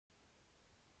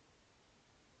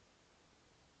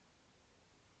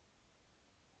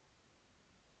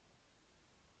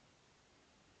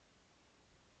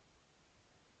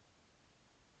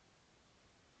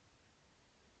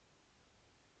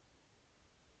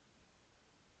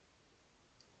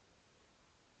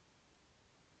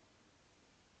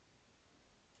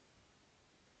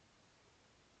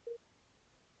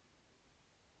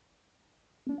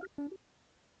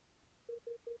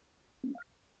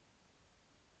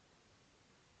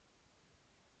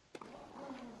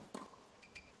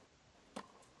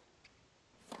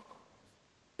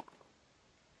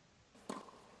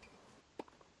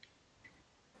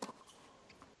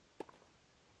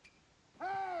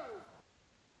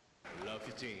Love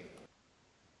 15.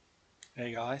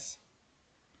 Hey guys,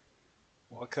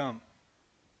 welcome.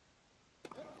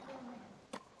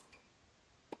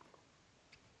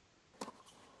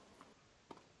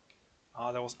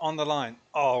 Ah, that was on the line.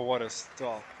 Oh, what a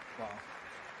stop. Wow.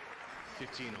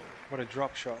 15 all. What a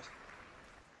drop shot.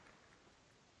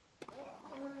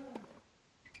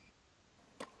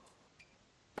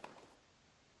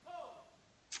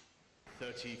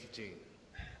 Thirty 15.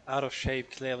 Out of shape,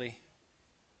 clearly.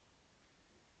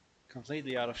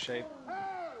 Completely out of shape.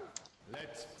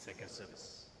 Let's second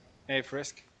service. Hey,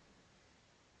 Frisk.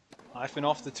 I've been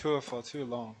off the tour for too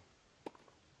long.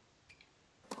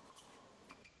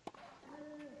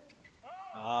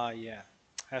 Ah, yeah.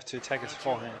 Have to attack his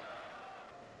forehand.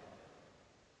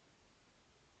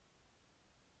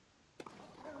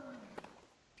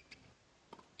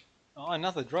 Oh,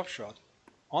 another drop shot.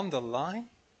 On the line?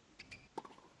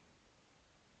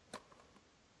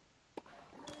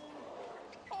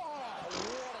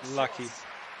 Lucky.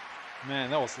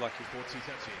 Man, that was lucky. 40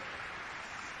 30.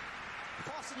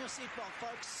 Fasten your seatbelt,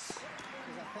 folks,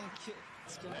 because I think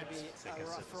it's going to be a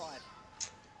rough ride.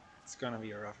 It's gonna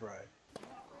be a rough ride.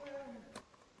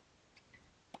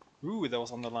 Ooh, that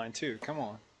was on the line too. Come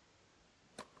on.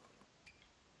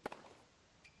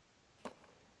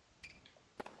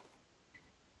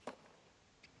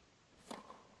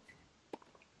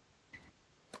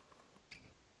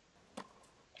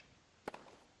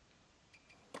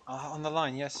 Ah, on the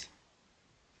line, yes.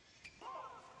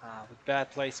 Ah, with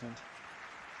bad placement.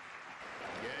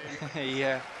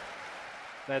 Yeah,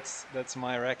 that's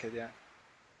my racket, yeah.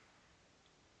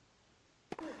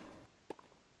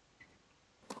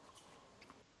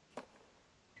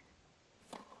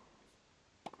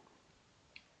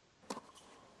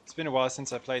 It's been a while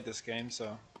since I played this game, so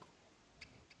a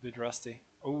bit rusty.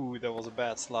 Ooh, that was a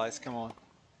bad slice. Come on.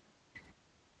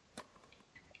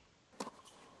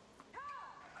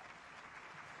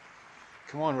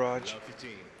 Come on, Raj. Love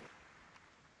 15.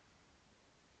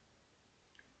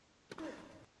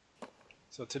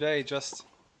 So today, just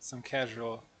some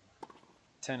casual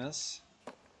tennis.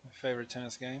 My favorite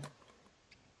tennis game.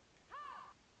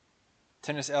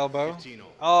 Tennis elbow. 15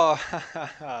 all.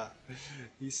 Oh,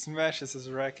 he smashes his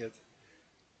racket.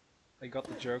 I got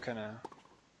the joker now.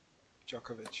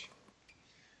 Djokovic.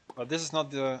 But this is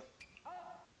not the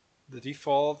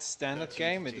default standard 13,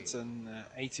 game. 15. It's an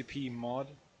ATP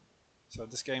mod. So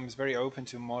this game is very open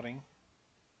to modding.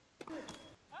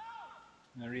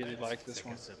 And I really Let's like this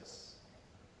second one. service.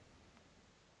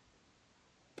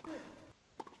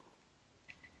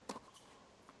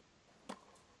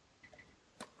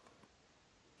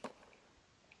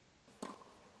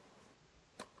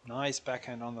 Nice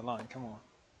backhand on the line. Come on.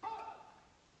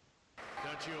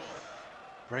 30 all.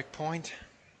 Break point.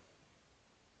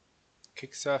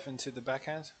 Kick serve into the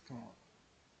backhand. Come on.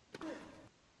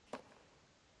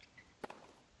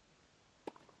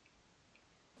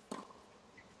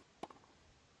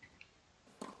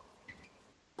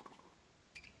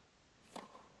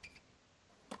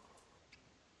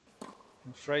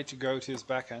 I'm afraid to go to his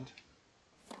backhand.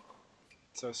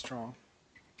 It's so strong.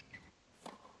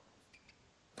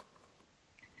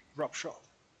 Drop shot.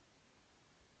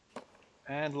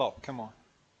 And lob. Come on.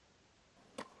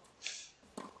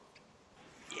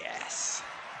 Yes.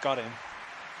 Got him.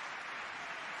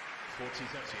 40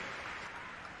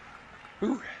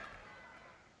 30. Ooh.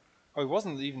 Oh, it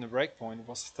wasn't even a break point. It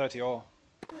was 30 all.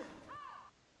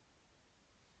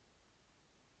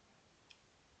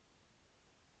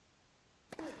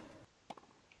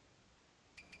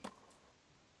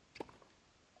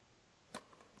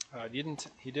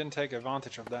 He didn't take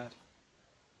advantage of that.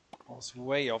 I was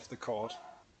way off the court.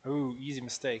 Ooh, easy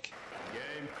mistake.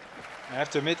 Game. I have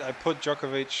to admit, I put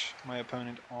Djokovic, my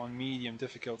opponent, on medium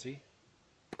difficulty.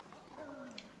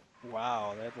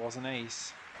 Wow, that was an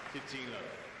ace. 15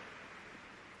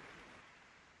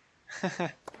 low.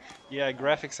 Yeah,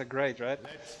 graphics are great, right?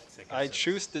 Let's second I service.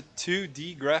 choose the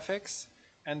 2D graphics,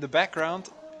 and the background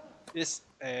is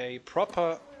a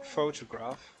proper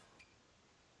photograph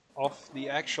of the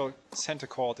actual center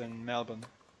court in Melbourne.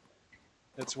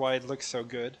 That's why it looks so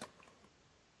good.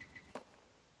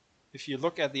 If you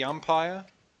look at the umpire,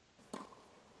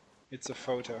 it's a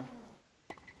photo.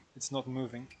 It's not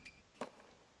moving.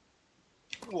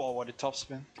 Whoa, what a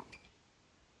topspin.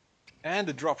 And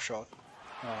a drop shot.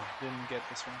 Oh, didn't get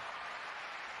this one.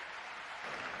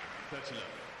 30 love.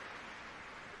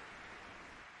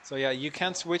 So yeah, you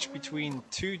can switch between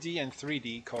 2D and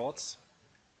 3D chords,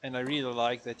 and I really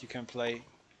like that you can play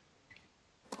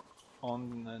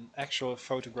on an actual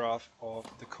photograph of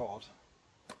the chord.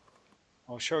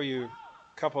 I'll show you a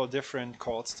couple of different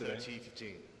chords today. 30,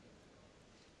 15.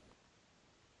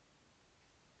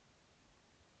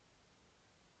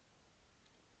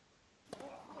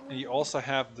 And you also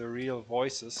have the real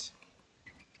voices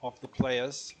of the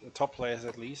players, the top players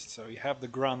at least. So you have the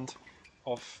grunt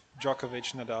of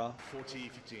Djokovic, Nadal. 40,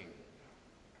 15.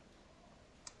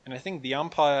 And I think the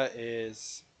umpire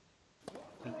is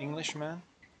an Englishman.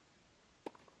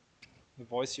 The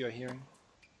voice you're hearing.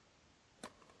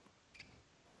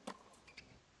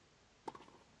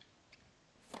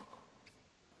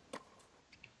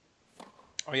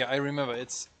 Oh yeah, I remember.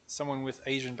 It's someone with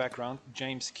Asian background,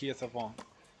 James Kearthavon.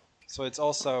 So it's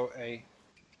also a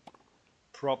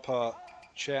proper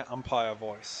chair umpire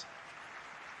voice.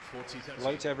 40, 30.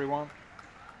 Hello to everyone.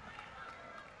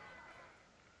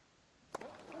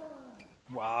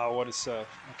 Wow, what a serve.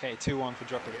 Okay, 2-1 for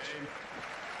Djokovic. Game.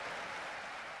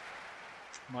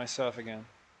 Nice serve again.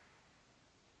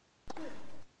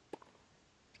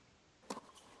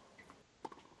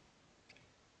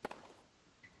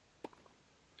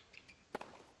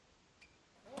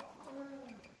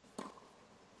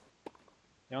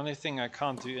 The only thing I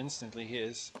can't do instantly here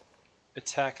is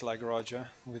attack like Roger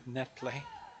with net play.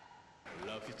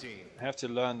 Love 15. I have to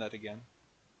learn that again.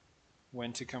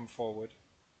 When to come forward.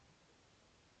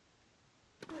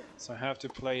 So I have to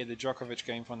play the Djokovic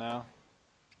game for now.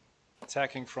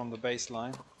 Attacking from the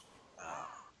baseline. Love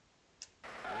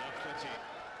 30.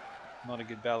 Not a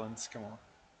good balance, come on.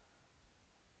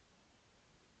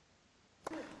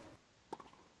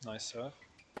 Nice serve.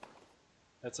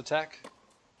 Let's attack.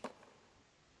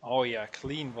 Oh yeah,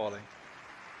 clean volley.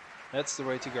 That's the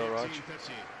way to go, Raj.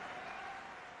 15,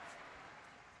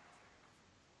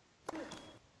 30.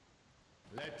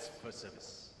 Let's for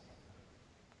service.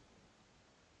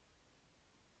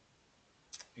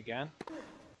 Again.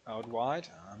 Out wide.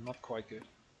 Not quite good.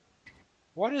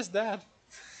 What is that?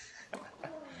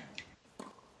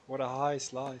 What a high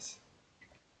slice.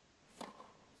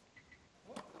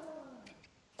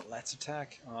 Let's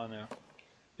attack. Oh no.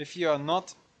 If you are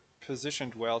not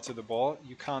positioned well to the ball,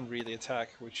 you can't really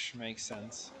attack, which makes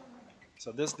sense.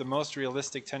 So this is the most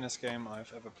realistic tennis game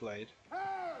I've ever played.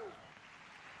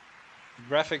 The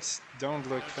graphics don't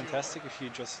look fantastic if you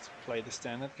just play the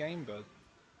standard game, but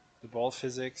the ball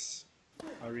physics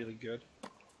are really good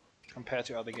compared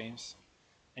to other games.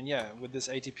 And yeah, with this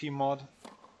ATP mod,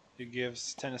 it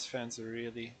gives tennis fans a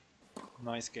really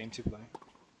nice game to play.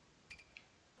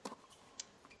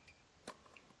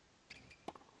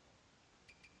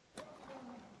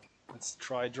 Let's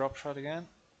try drop shot again.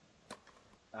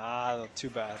 Ah, too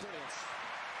bad.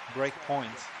 Break point.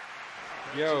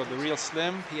 Yo, the real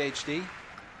Slim, PhD.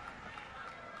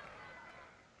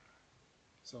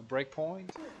 So break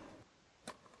point.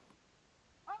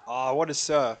 Ah, what a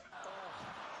serve.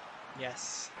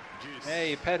 Yes. Juice.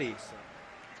 Hey, Petty.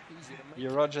 Easy to make. You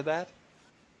roger that?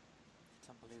 It's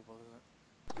unbelievable,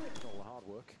 isn't it? All the hard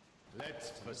work. Let's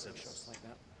for Shots service. like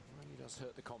that really does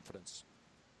hurt the confidence.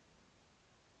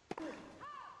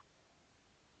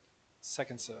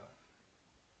 Second serve.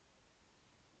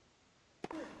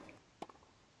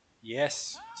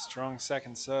 Yes, strong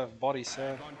second serve, body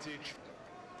serve. Advantage.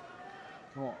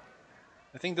 Come on.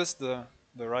 I think this is the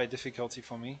right difficulty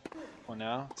for me, for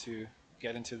now, to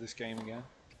get into this game again.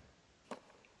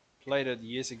 Played it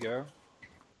years ago.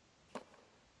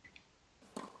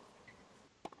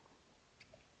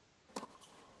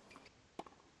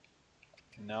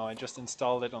 And now I just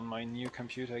installed it on my new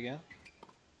computer again.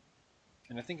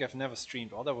 And I think I've never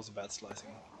streamed. Oh, that was a bad slicing.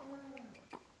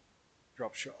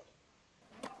 Drop shot.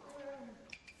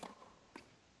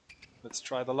 Let's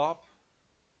try the lob.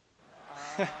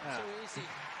 So easy.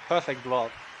 Perfect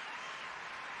lob.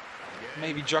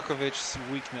 Maybe Djokovic's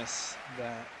weakness,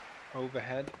 that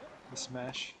overhead, the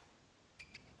smash.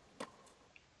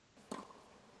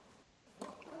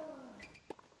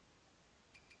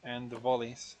 And the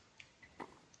volleys.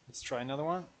 Let's try another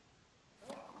one.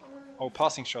 Oh,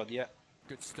 passing shot, yeah.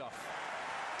 Good stuff.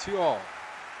 2-2. Love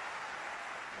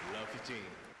 15.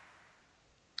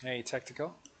 Hey,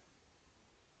 tactical.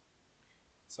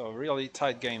 So a really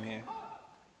tight game here.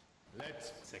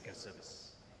 Let's second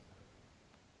service.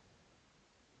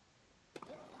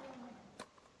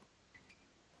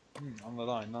 On the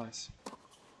line, nice.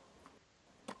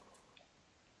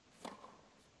 I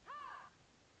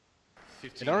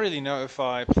 15. don't really know if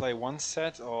I play one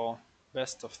set or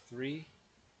best of 3.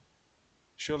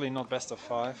 Surely not best of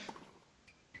 5.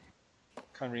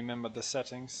 Can't remember the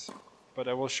settings, but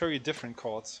I will show you different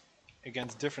chords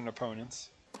against different opponents.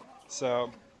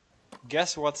 So,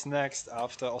 guess what's next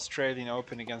after Australian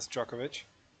Open against Djokovic?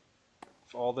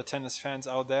 For all the tennis fans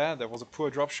out there, there was a poor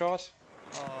drop shot.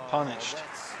 Oh, Punished.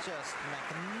 that's just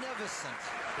magnificent.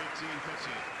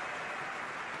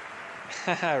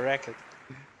 15-15. Racket.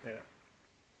 Yeah.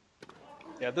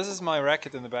 Yeah, this is my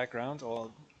racket in the background, or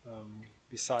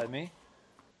beside me.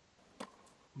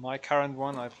 My current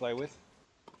one I play with.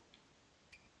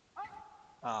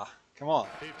 Ah, come on.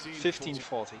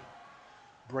 15-40.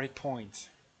 Break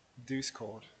point. Deuce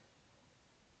chord.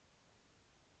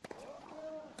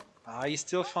 Ah, he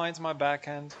still finds my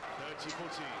backhand.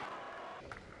 30-14.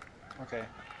 Okay.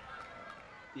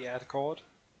 The add chord.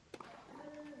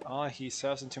 Ah, he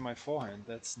serves into my forehand.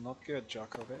 That's not good,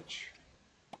 Djokovic.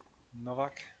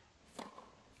 Novak.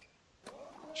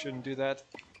 Shouldn't do that.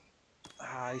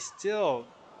 Ah, he still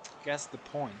gets the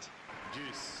point.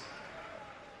 Deuce.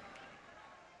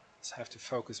 Just have to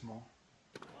focus more.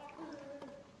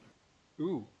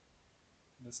 Ooh.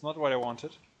 That's not what I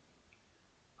wanted.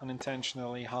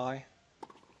 Unintentionally high.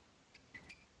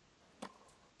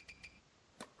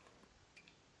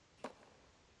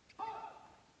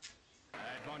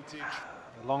 Advantage.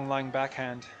 The long line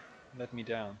backhand let me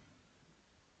down.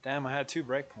 Damn, I had 2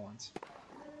 break points.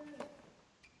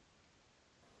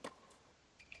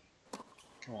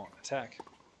 Come on, attack.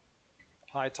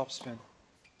 High topspin.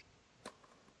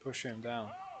 Push him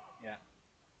down. Yeah.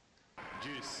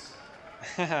 Deuce.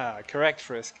 Correct,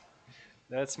 Frisk.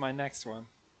 That's my next one.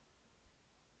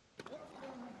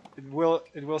 It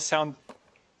will sound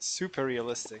super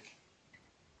realistic.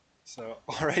 So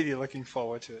already looking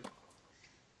forward to it.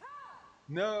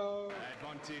 No!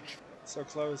 Advantage. So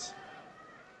close.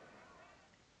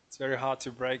 It's very hard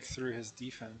to break through his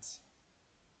defense.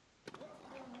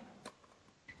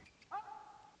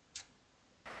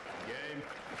 Game.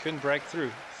 Couldn't break through.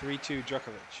 3-2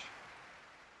 Djokovic.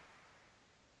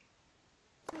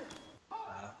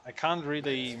 I can't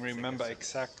really remember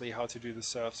exactly how to do the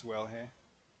serves well here.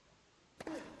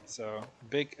 So,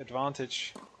 big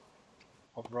advantage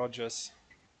of Rogers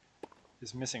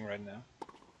is missing right now.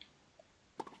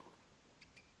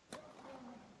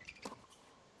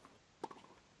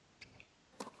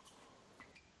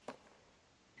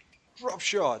 Drop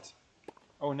shot!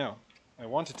 Oh no, I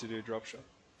wanted to do a drop shot.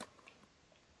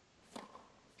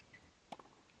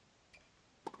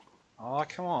 Oh,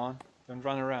 come on, don't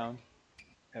run around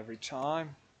every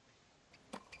time.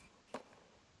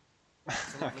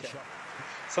 Okay.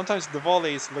 Sometimes the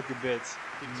volleys look a bit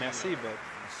messy, but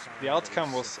the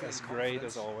outcome was as great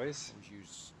as always.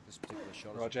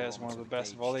 Roger has one of the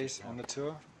best volleys on the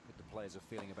tour,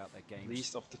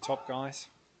 least of the top guys.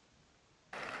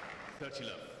 30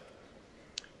 love.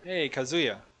 Hey,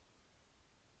 Kazuya.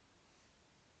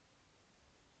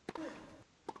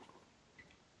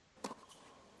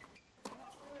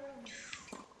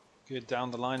 Good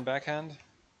down the line backhand.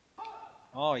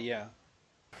 Oh yeah.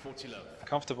 40 love.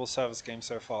 Comfortable service game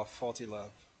so far, 40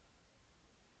 love.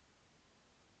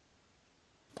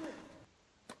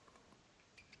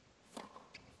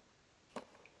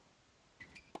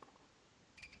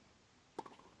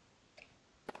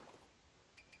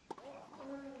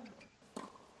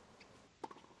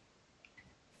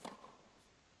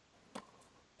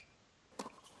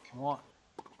 Come on.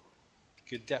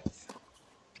 Good depth.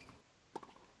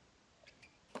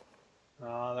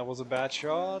 That was a bad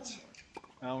shot.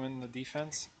 Now I'm in the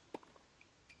defense.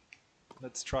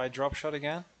 Let's try drop shot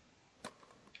again.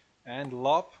 And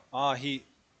lob. He's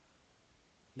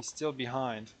still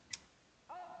behind.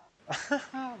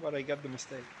 But I got the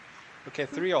mistake. Okay,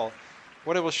 3-all.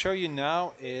 What I will show you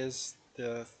now is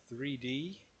the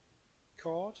 3D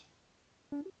chord.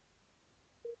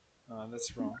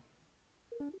 That's wrong.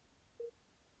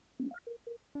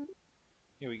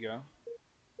 Here we go.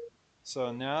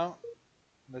 So now,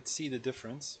 let's see the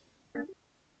difference.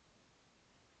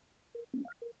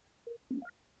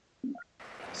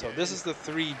 So this is the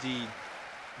 3D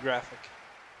graphic.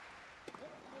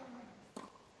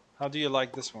 How do you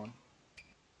like this one?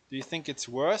 Do you think it's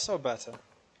worse or better?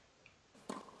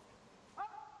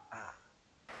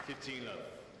 15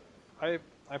 love.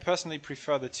 I personally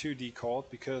prefer the 2D chord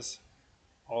because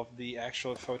of the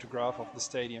actual photograph of the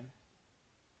stadium.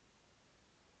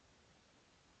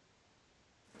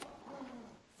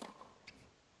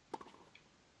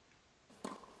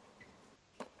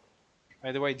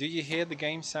 By the way, do you hear the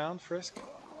game sound, Frisk?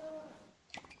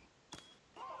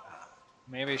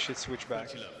 Maybe I should switch back.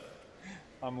 30 love.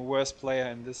 I'm a worse player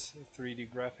in this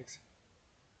 3D graphics.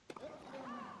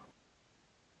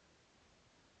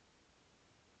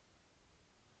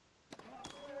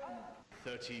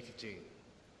 30-15.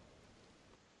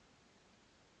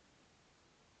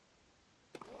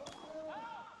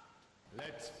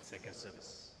 Let's second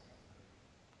service.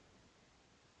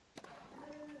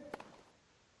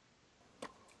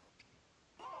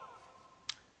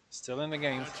 Still in the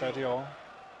game, 30 all.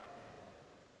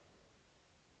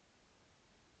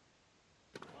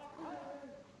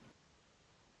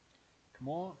 Come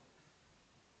on.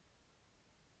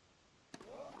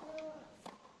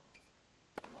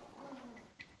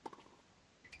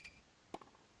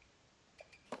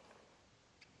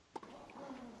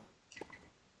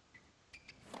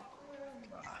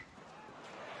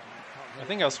 I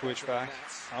think I'll switch back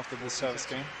after the service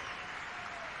game.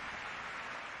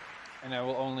 And I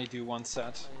will only do one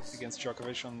set against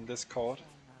Djokovic on this court.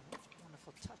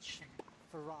 Wonderful touch and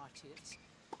variety. It's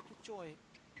a joy.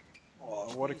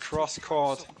 Oh, what a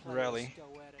cross-court rally.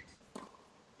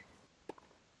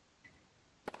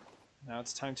 Now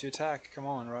it's time to attack. Come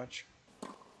on, Raj.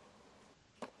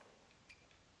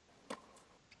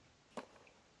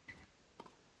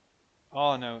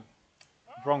 Oh no,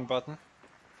 wrong button.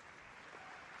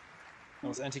 That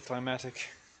was anticlimactic.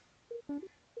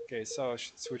 Okay, so I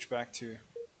should switch back to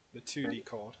the 2D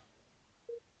chord.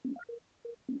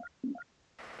 Yeah,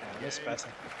 this better.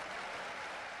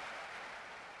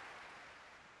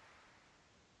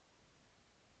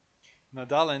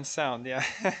 Nadal and sound, yeah.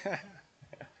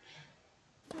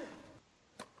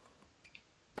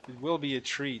 It will be a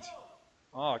treat.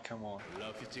 Oh, come on.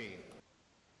 Love 15.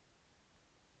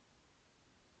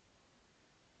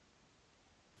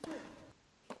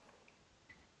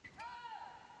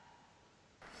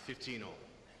 Fifteen all.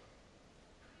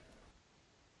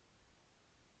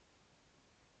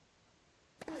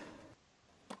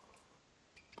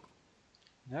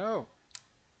 No.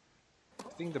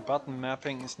 I think the button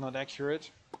mapping is not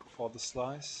accurate for the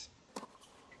slice.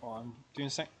 Oh, I'm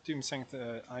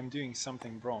doing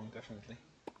something wrong, definitely.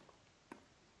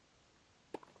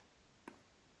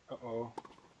 Uh-oh.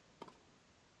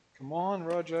 Come on,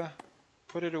 Roger.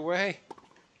 Put it away.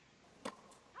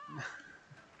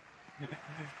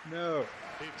 No.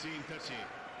 15-13.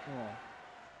 Come on.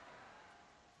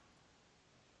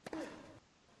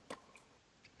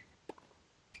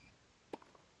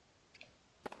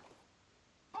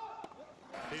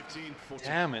 15-14.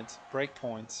 Damn it. Break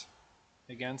points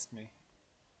against me.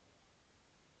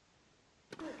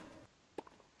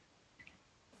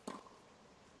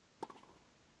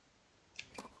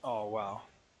 Oh, wow.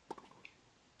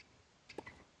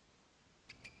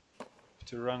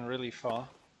 To run really far.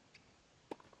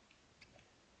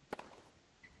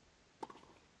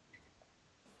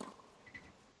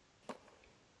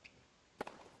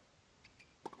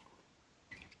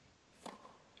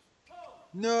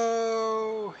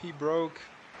 No, he broke.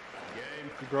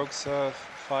 He broke serve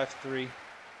 5-3.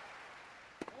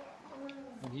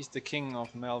 And he's the king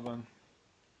of Melbourne.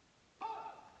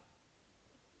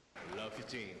 Love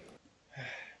 15.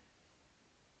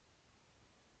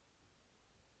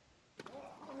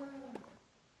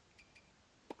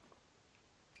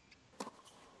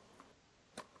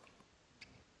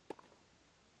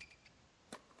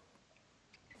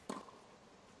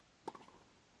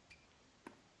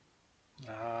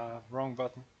 Wrong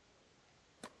button.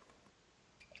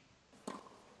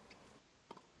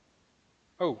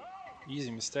 Oh,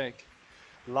 easy mistake.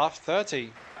 Love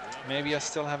 30. Maybe I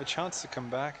still have a chance to come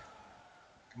back.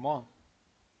 Come on.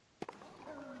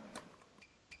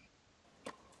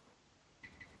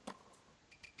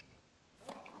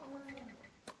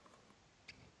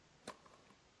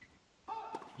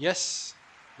 Yes,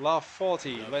 love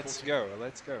 40. Let's go,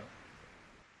 let's go.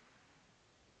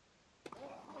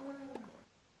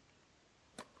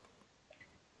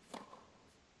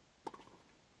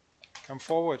 Come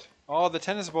forward. Oh, the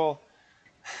tennis ball.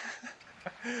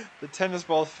 The tennis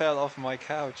ball fell off my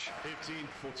couch.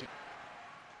 15-14.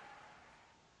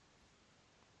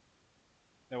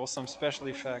 There was some special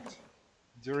effect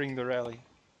during the rally.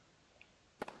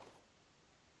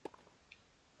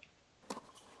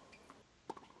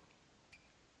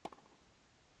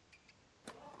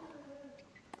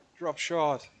 Drop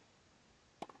shot.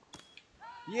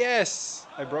 Yes!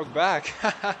 I broke back.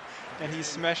 And he's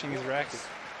smashing his racket.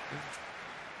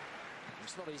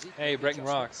 It's not easy. Hey, breaking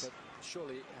rocks. But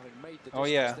surely, having made the Oh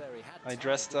yeah, distance there, he had I time.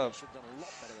 dressed up. He should have done a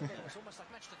lot better than that. It's almost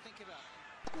like match to think about.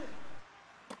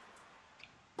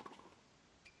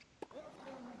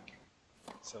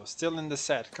 So still in the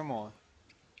set, come on.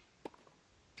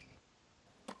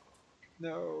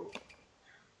 No.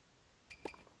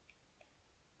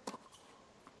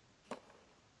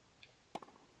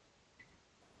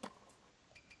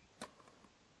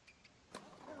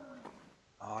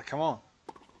 Ah, come on.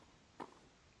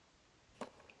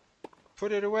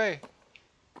 Put it away.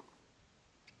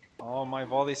 Oh, my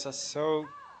volleys are so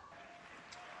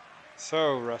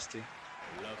rusty.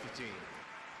 Love 15.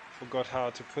 Forgot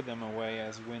how to put them away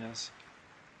as winners.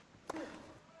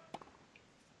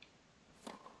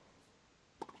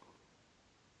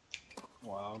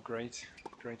 Wow, great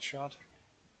shot.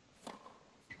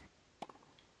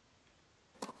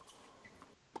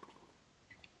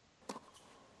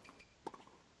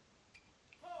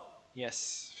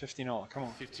 Yes, 15 all, come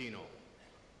on. 15 all.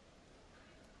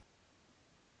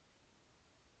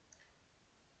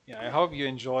 Yeah, I hope you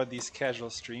enjoyed these casual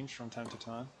streams from time to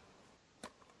time.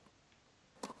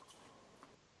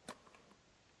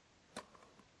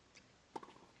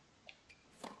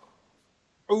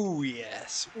 Oh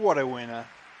yes, what a winner.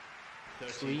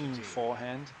 13, Clean 15.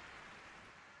 forehand.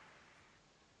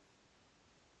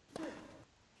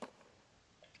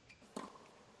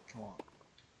 Come on.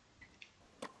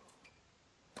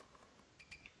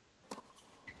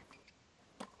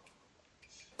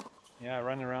 Yeah,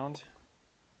 run around.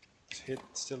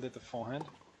 Still hit the forehand.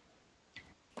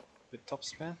 With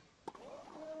topspin.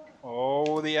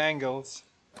 Oh, the angles.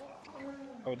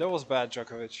 Oh, that was bad,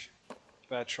 Djokovic.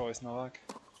 Bad choice, Novak.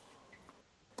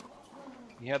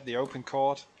 He had the open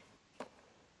court.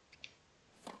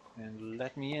 And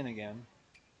let me in again.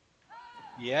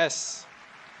 Yes!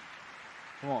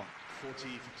 Come on, 40,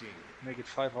 15. make it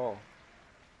 5 all.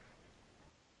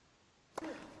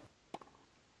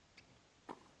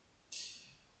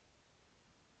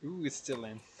 Ooh, it's still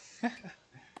in.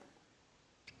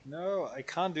 No, I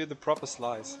can't do the proper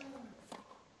slice.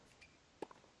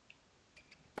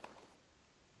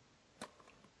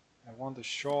 I want a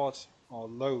short or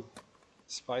low,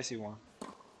 spicy one.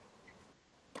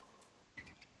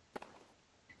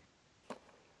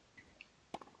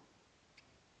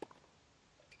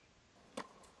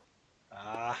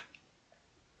 Ah,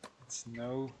 it's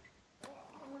no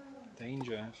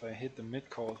danger if I hit the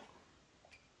mid-court.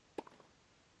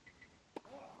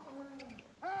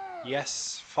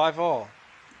 Yes, 5 all.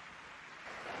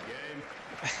 Game.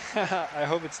 I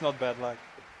hope it's not bad luck.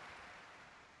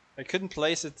 I couldn't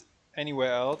place it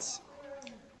anywhere else,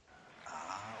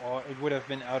 or it would have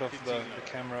been out of the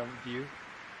camera view.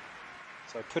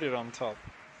 So I put it on top.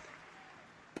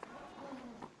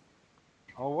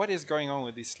 Oh, what is going on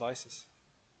with these slices?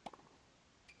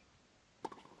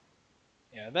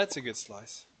 Yeah, that's a good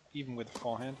slice, even with the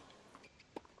forehand.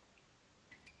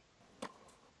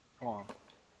 Come on.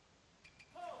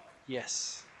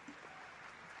 Yes.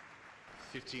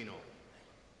 15 all.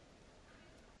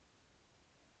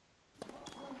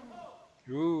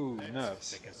 Ooh, nerves.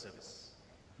 Second service.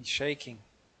 He's shaking.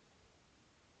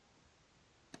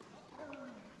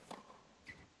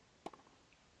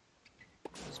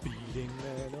 Speeding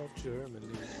man of Germany,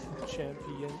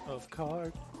 champion of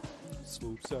card,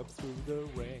 swoops up through the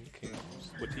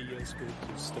rankings. What he is good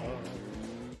to start.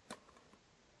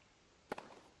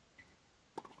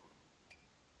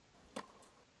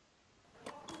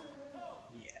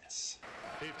 Yes.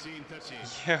 15,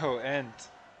 13. Yo, and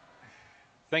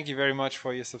thank you very much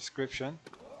for your subscription.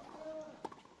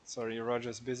 Sorry,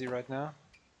 Roger's busy right now.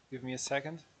 Give me a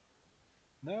second.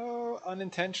 No,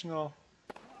 unintentional.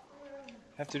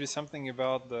 Have to do something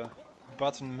about the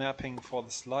button mapping for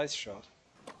the slice shot.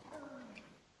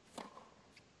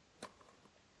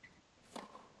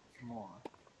 Come on.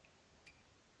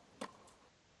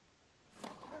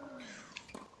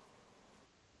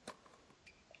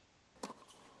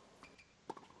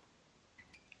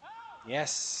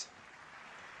 Yes.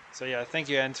 So yeah, thank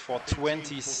you, Ant, for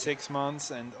 26 months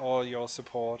and all your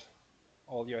support,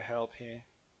 all your help here.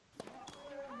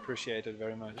 Appreciate it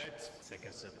very much. Let's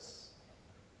second service.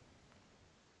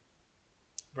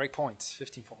 Break points,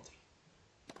 15-40.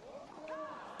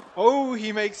 Oh,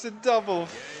 he makes a double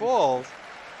fault.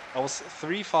 I was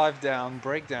 3-5 down,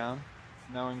 breakdown.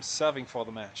 Now I'm serving for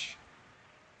the match.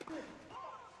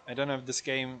 I don't know if this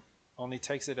game only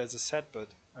takes it as a set, but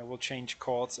I will change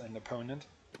courts and opponent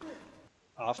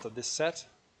after this set,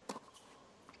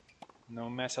 no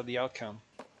matter the outcome.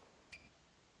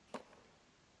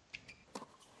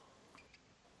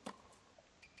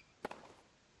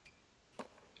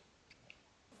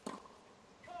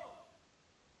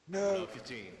 No. Love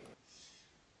 15.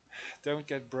 Don't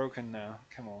get broken now.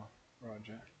 Come on,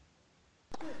 Roger.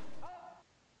 Love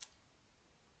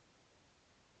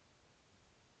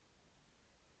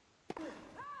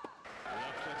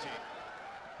 13.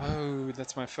 Oh,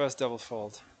 that's my first double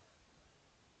fault.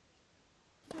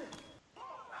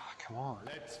 Ah, come on.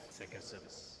 Let's second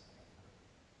service.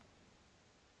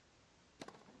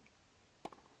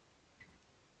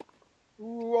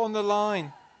 Ooh, on the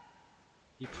line.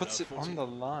 He puts Love it on 14. the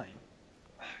line.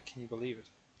 Ah, Can you believe it?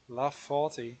 Love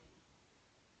 40.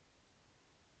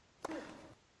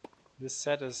 This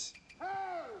set is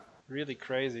really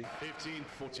crazy.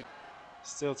 15-14.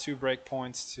 Still 2 break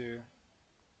points to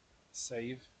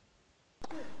save.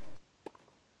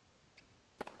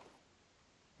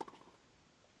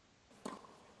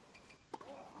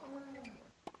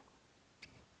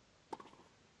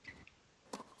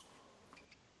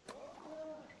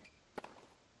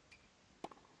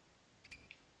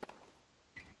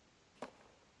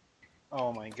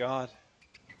 Oh my god.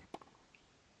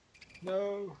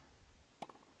 No.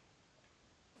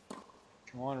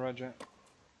 Come on, Roger.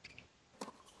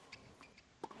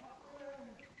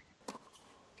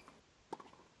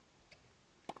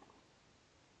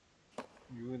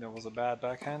 Ooh, that was a bad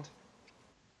backhand.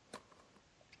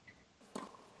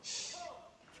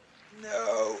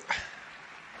 No.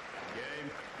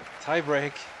 Game. Tie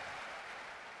break.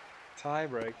 Tie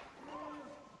break.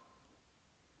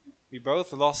 We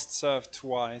both lost serve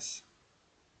twice.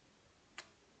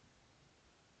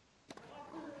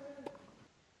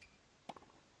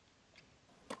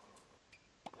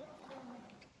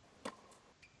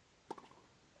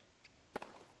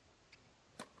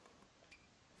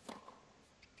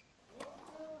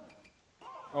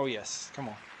 Oh yes, come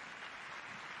on.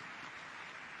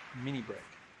 Mini break.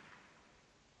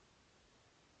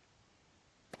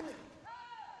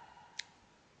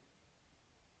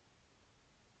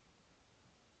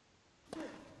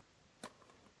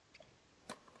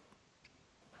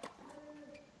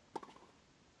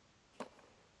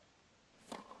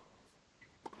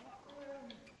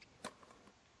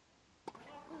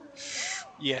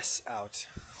 Yes, out.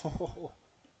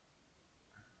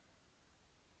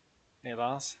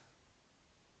 Helaas.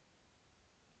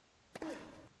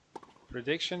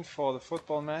 Prediction for the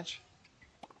football match?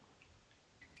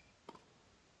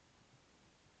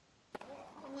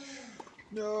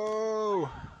 No!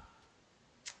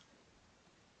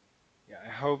 Yeah, I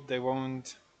hope they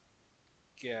won't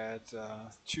get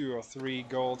 2 or 3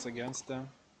 goals against them.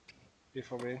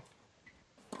 BVB.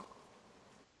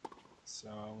 So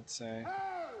I would say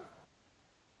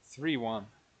 3-1.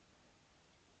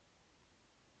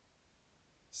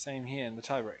 Same here in the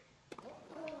tiebreak.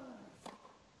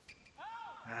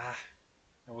 Ah,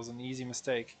 that was an easy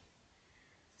mistake.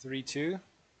 3-2.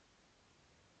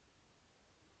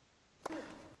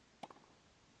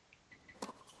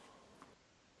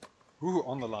 Ooh,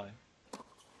 on the line.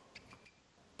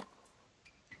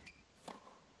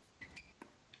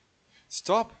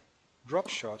 Stop! Drop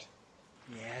shot.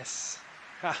 Yes.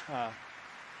 Haha.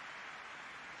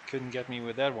 Couldn't get me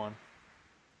with that one.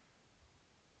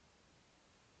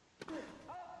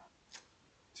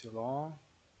 Too long.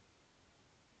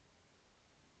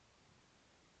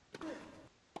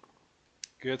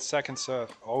 Good second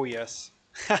serve. Oh yes.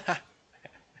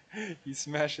 He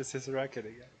smashes his racket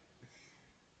again.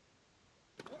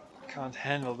 Can't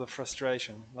handle the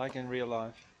frustration, like in real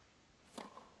life.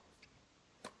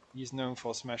 He's known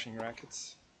for smashing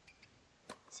rackets.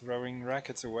 Throwing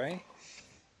rackets away.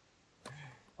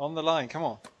 On the line, come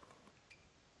on.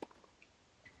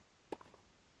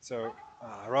 So,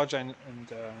 Roger and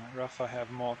Rafa have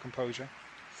more composure.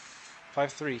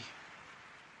 5-3.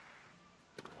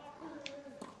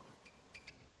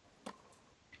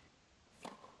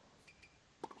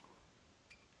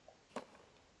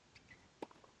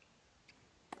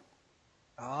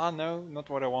 Ah, no, not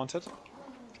what I wanted.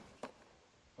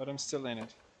 But I'm still in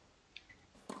it.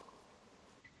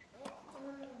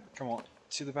 Come on,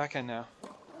 to the backhand now. Oh,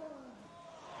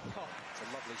 it's a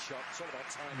lovely shot. It's all about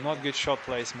timing. Not good shot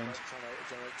placement Trying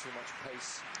to generate too much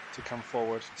pace. to come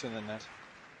forward to the net.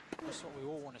 That's what we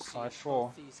all want to see. 5-4.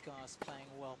 Both these guys playing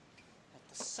well at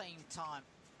the same time.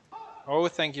 Oh,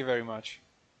 thank you very much.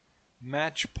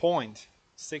 Match point.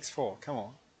 6-4, come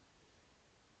on.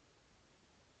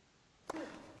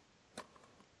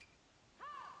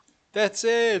 That's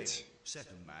it!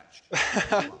 Second match.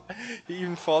 He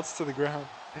even falls to the ground.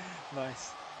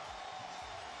 Nice.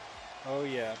 Oh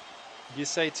yeah. You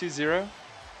say 2-0?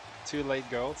 2 late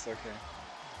goals? Okay.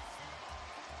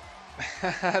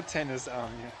 Tennis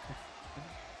arm, yeah.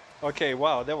 Okay,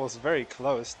 wow, that was very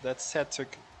close. That set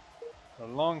took a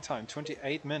long time,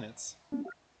 28 minutes.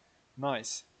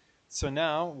 Nice. So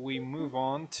now we move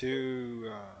on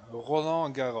to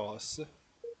Roland Garros, the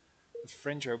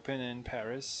French Open in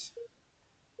Paris.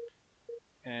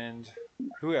 And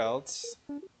who else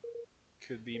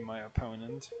could be my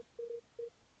opponent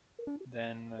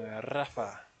than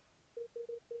Rafa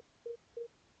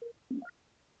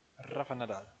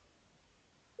Nadal.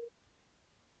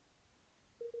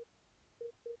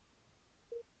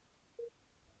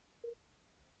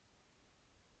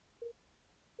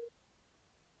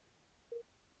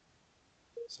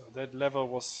 So that level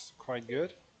was quite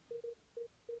good.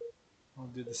 I'll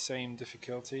do the same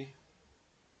difficulty.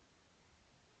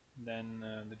 Then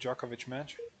the Djokovic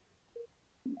match.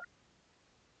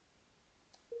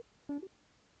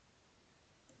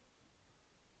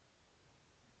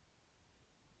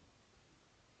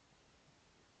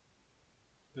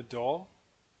 The doll?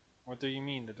 What do you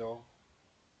mean, the doll?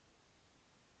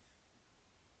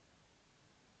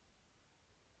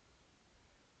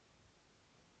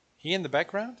 He in the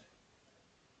background?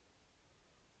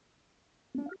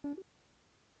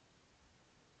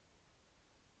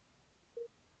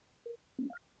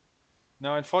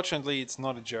 No, unfortunately it's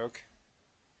not a joke.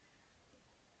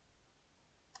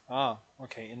 Ah,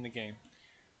 okay, in the game.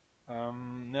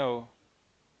 No,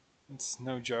 it's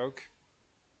no joke.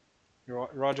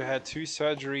 Roger had 2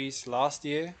 surgeries last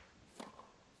year,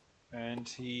 and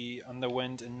he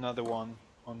underwent another one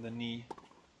on the knee.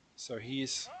 So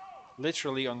he's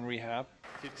literally on rehab.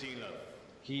 15 love.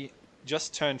 He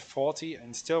just turned 40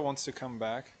 and still wants to come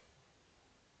back,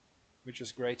 which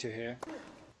is great to hear.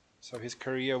 So his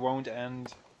career won't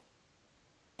end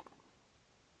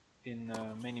in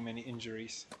many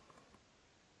injuries.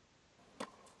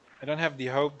 I don't have the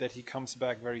hope that he comes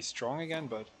back very strong again,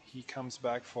 but he comes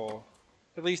back for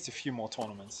at least a few more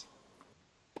tournaments.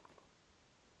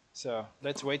 So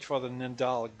let's wait for the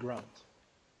Nadal grunt.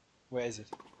 Where is it?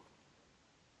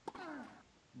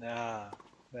 Nah,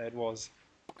 there it was.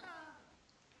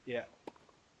 Yeah.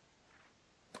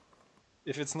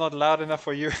 If it's not loud enough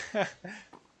for you,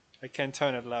 I can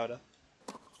turn it louder.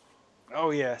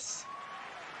 Oh yes.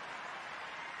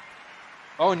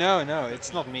 Oh no,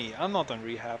 it's not me. I'm not on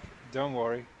rehab. Don't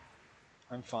worry.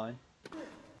 I'm fine.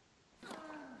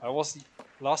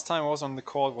 Last time I was on the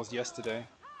court was yesterday.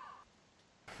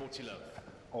 40 love.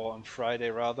 Or on Friday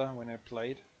rather, when I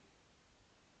played.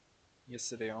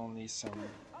 Yesterday only some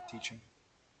teaching.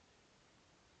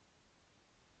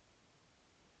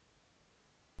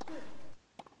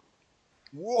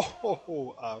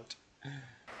 Whoa, out.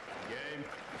 Game.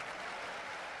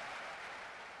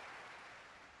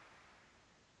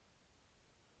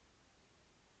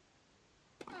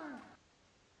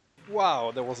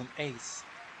 Wow, there was an ace.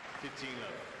 15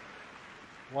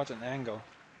 love. What an angle.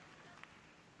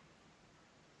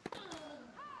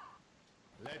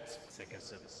 Let's second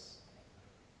service.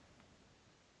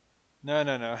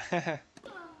 No.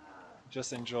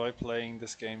 Just enjoy playing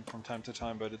this game from time to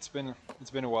time, but it's been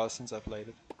a while since I played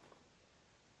it.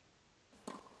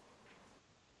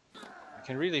 I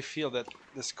can really feel that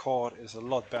this court is a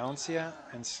lot bouncier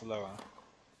and slower.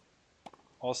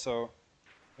 Also,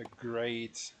 a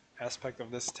great aspect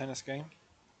of this tennis game,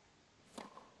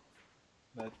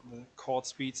 that the court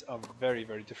speeds are very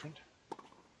different.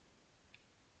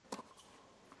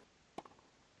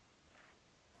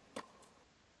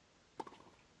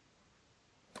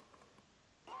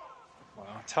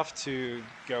 Wow, tough to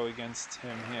go against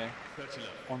him here 30 love.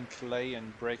 on clay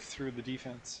and break through the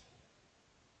defense.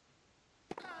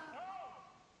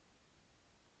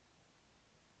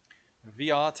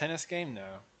 VR tennis game?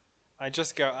 No. I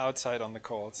just go outside on the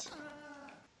courts.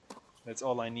 That's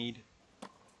all I need.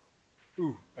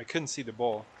 Ooh, I couldn't see the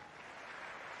ball.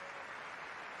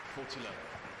 40 love.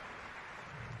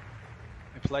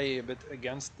 I play a bit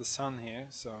against the sun here,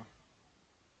 so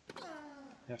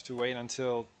I have to wait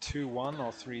until 2-1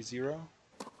 or 3-0.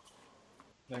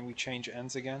 Then we change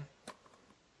ends again.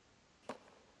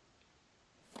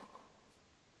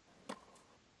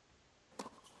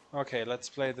 Okay, let's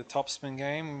play the topspin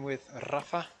game with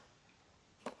Rafa.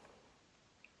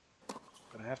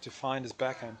 But I have to find his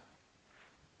backhand.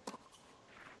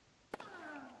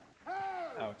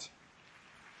 Out.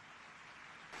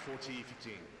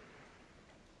 40-15.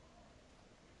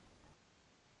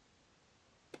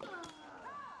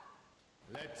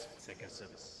 Let's second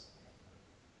service.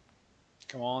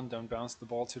 Come on, don't bounce the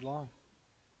ball too long.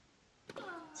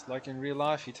 It's like in real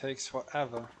life, he takes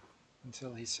forever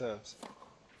until he serves.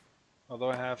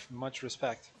 Although I have much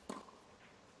respect.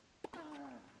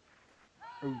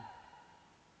 Ooh.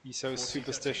 He's so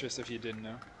superstitious if you didn't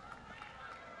know.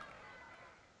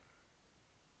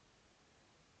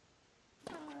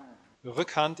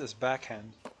 Rückhand is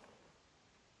backhand.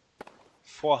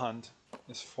 Forehand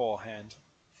is forehand.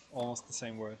 Almost the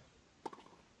same word.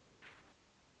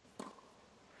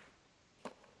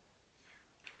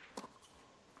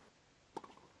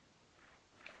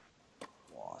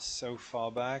 Wow, so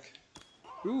far back.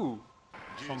 Ooh!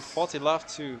 From 40 love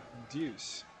to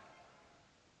deuce.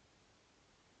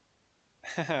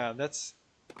 That's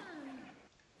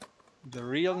the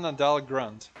real Nadal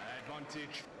grunt.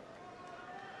 Advantage.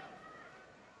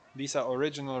 These are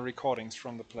original recordings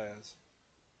from the players.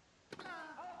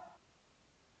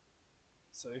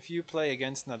 So if you play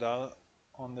against Nadal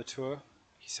on the tour,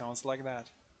 he sounds like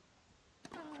that.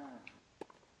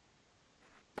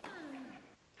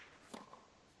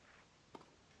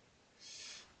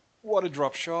 What a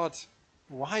drop shot!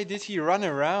 Why did he run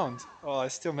around? Oh, I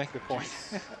still make the point.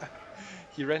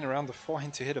 He ran around the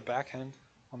forehand to hit a backhand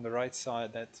on the right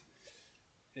side. That's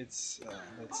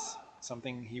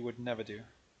something he would never do.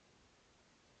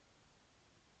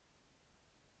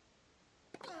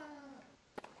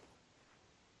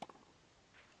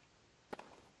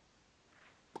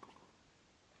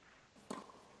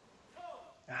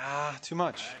 Ah, too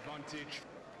much. Advantage.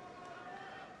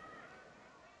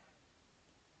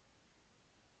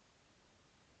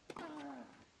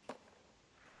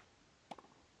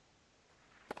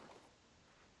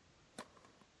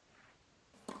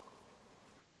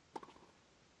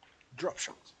 Drop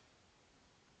shot.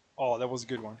 Oh, that was a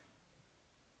good one.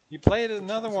 He played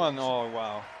another one. Oh,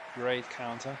 wow. Great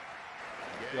counter.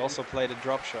 He also played a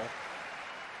drop shot.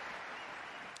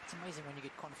 It's amazing when you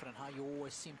get confident how you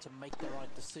always seem to make the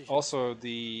right decision. Also,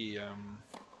 the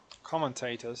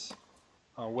commentators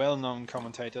are well-known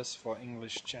commentators for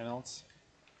English channels.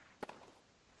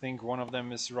 I think one of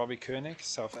them is Robbie Koenig,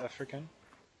 South African.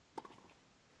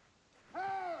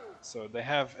 So they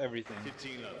have everything.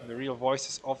 15 love. The real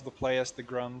voices of the players, the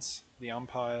grunts, the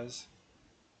umpires,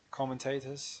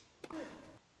 commentators,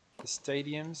 the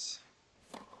stadiums.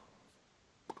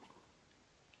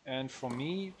 And for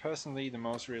me, personally, the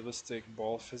most realistic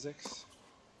ball physics.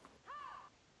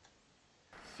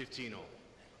 15 all.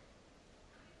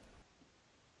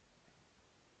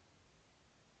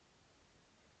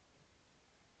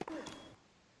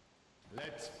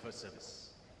 Let's for service.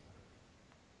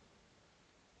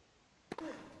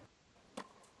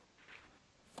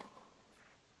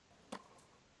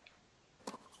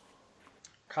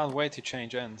 Can't wait to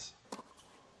change ends.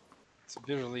 It's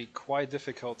visually quite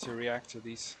difficult to react to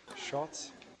these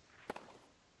shots.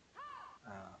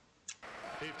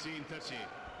 15, 13.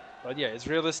 But yeah, it's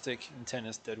realistic in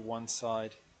tennis that one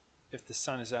side, if the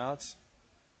sun is out,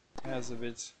 has a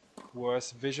bit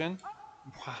worse vision.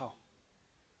 Wow.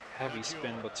 Heavy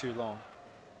spin, but too long.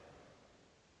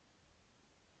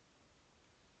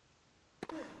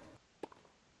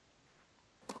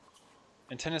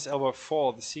 And Tennis Elbow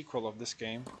 4, the sequel of this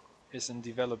game, is in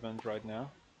development right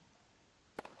now.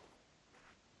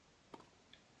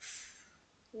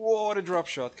 What a drop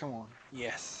shot, come on.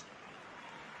 Yes.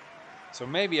 So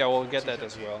maybe I will get that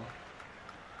as well.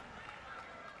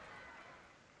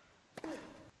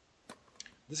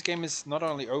 This game is not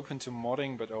only open to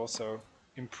modding but also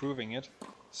improving it.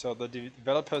 So the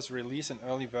developers release an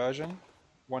early version.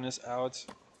 One is out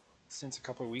since a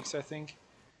couple of weeks, I think.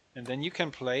 And then you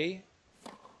can play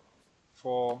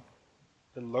for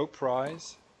a low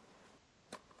price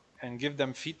and give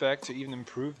them feedback to even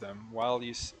improve them while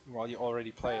you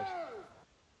already play it.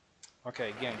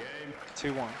 Okay, game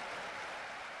 2-1.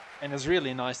 And it's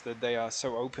really nice that they are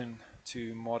so open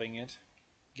to modding it,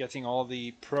 getting all the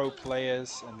pro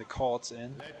players and the courts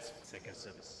in. Let's second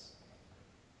service.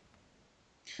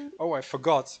 Oh, I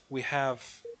forgot, we have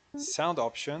sound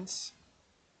options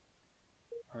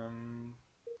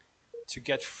to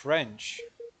get French.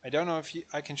 I don't know if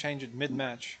I can change it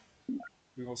mid-match.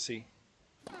 We will see.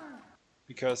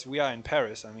 Because we are in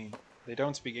Paris, I mean, they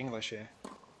don't speak English here.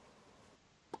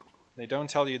 They don't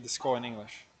tell you the score in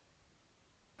English.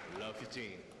 Love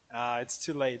 15. Ah, it's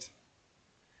too late.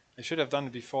 I should have done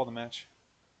it before the match.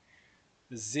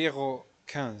 0-15.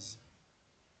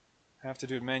 I have to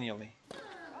do it manually.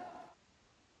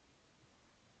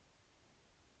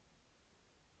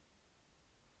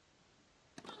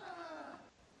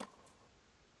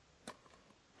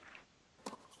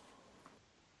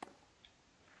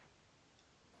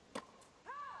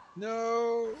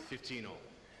 No! 15 all.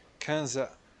 15.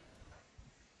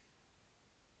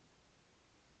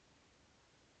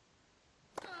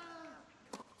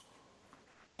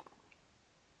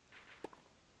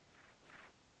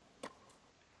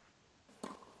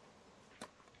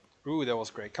 Ooh, that was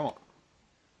great. Come on.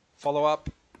 Follow up.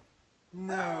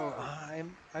 No,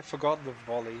 I forgot the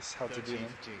volleys, how to do 13, them.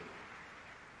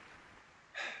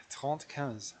 15.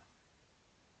 30-15.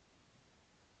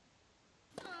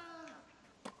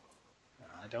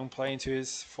 Don't play into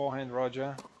his forehand,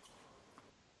 Roger.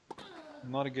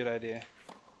 Not a good idea.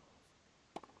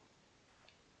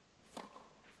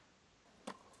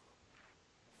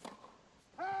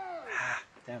 Ah,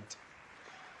 damn it.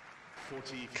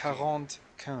 40, 15.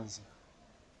 40-15.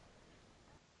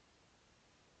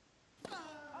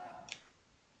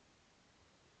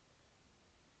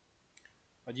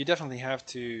 But you definitely have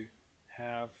to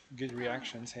have good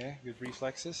reactions here, good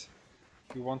reflexes.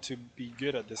 if you want to be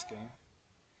good at this game.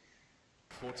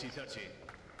 40-30.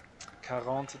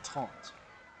 40-30.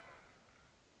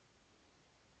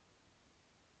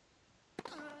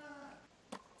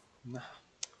 No.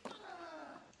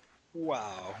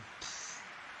 Wow.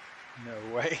 No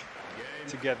way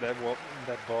to get that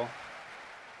ball.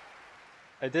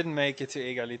 I didn't make it to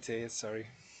égalité, sorry.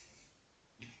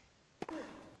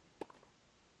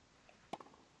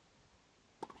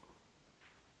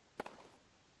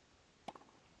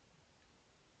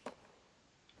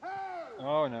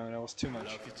 Oh no, that was too much.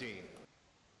 Love 15.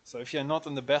 So if you're not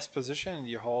in the best position and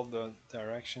you hold the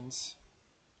directions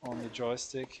on the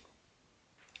joystick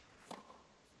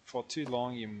for too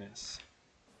long, you miss.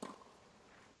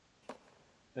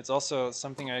 That's also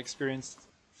something I experienced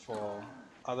for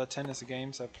other tennis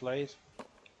games I played.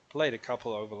 Played a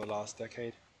couple over the last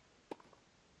decade.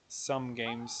 Some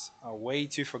games are way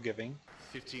too forgiving.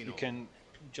 15. You can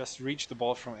just reach the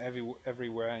ball from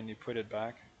everywhere and you put it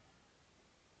back.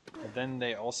 But then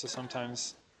they also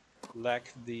sometimes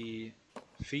lack the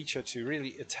feature to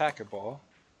really attack a ball.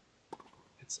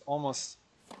 It's almost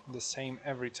the same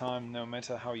every time, no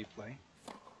matter how you play.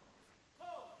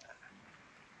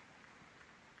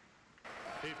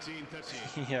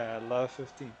 15-13. Yeah, I love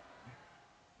 15.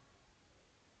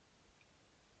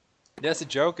 There's a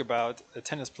joke about a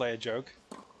tennis player joke,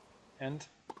 and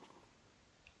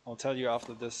I'll tell you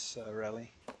after this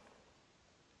rally.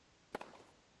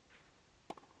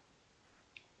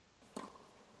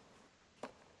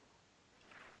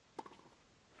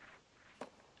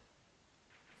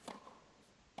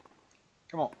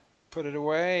 Come on, put it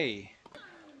away.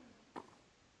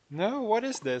 No, what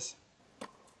is this?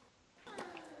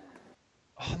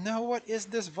 Oh no, what is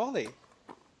this volley?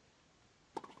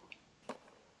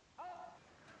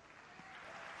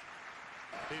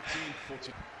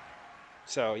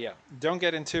 So yeah, don't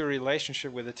get into a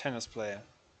relationship with a tennis player,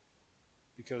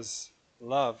 because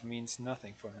love means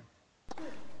nothing for him.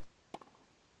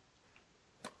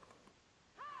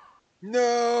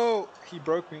 No! He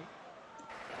broke me.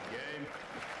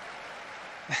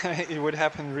 It would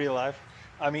happen in real life.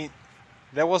 I mean,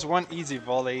 there was one easy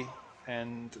volley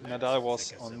and Nadal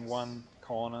was on one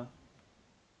corner,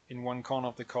 in one corner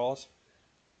of the court.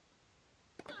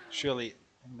 Surely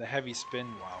the heavy spin,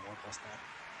 wow, what was that?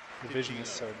 The vision is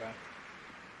so bad.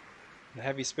 The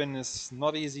heavy spin is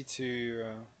not easy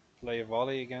to play a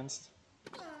volley against,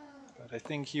 but I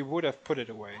think he would have put it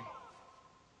away.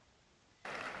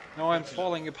 No, I'm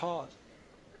falling apart.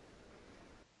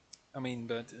 I mean,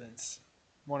 but it's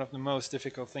one of the most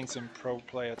difficult things in pro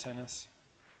player tennis,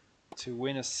 to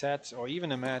win a set or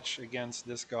even a match against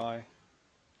this guy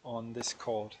on this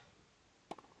court.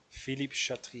 Philippe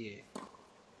Chatrier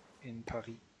in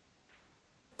Paris.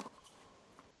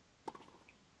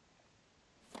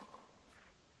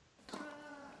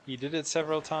 He did it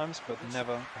several times, but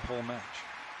never a whole match.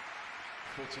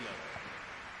 49.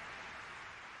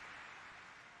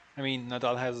 I mean,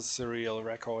 Nadal has a surreal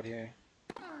record here.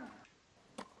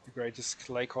 The greatest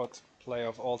clay court player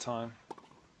of all time.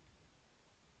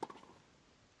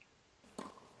 I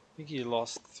think he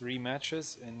lost 3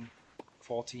 matches in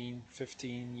 14,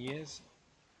 15 years.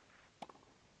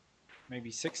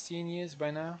 Maybe 16 years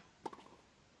by now.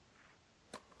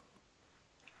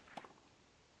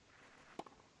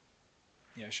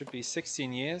 Yeah, it should be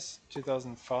 16 years,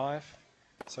 2005.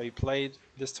 So he played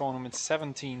this tournament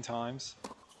 17 times.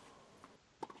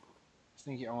 I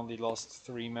think he only lost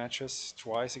 3 matches,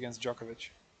 twice against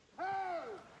Djokovic.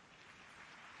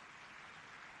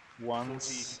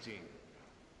 Once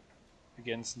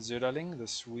against Söderling, the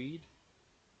Swede.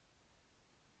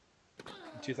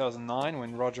 In 2009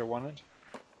 when Roger won it.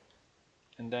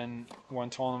 And then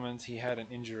one tournament he had an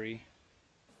injury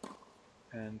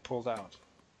and pulled out.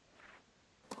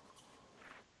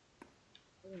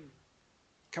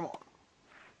 Come on.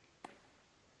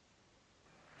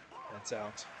 That's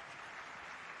out.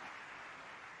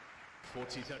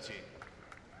 40-30.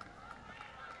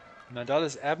 Nadal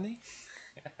is Abney?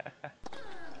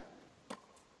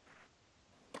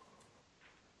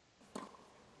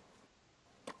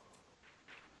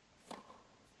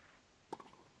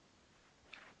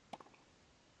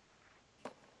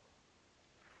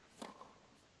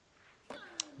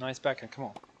 Nice backhand, come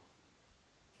on.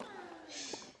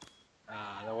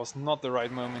 Ah, that was not the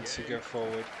right moment to go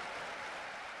forward.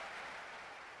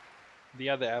 The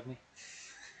other Abney.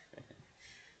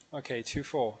 Okay,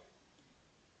 2-4.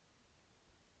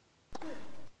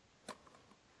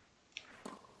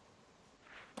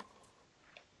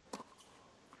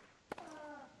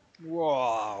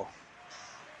 Wow.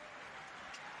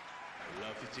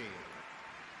 Love 15.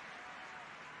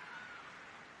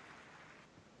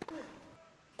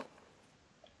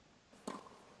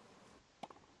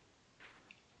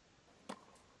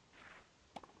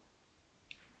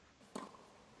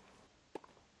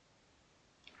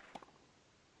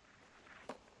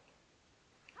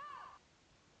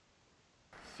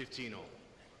 15 all.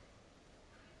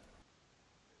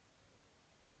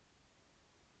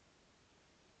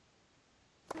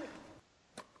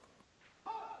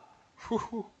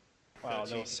 Whew. Wow,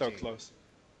 that was so 13-15. close.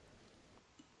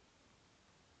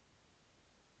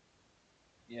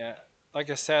 Yeah,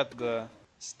 like I said, the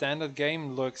standard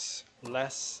game looks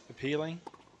less appealing,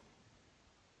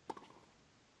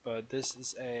 but this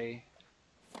is a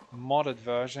modded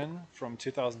version from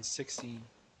 2016.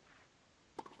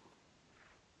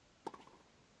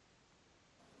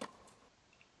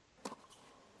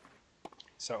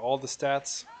 So all the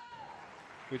stats,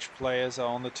 which players are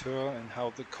on the tour and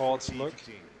how the cards look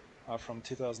 14-15. are from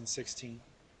 2016.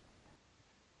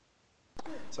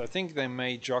 So I think they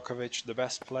made Djokovic the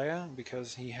best player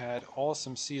because he had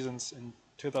awesome seasons in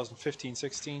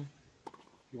 2015-16.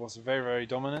 He was very, very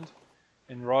dominant.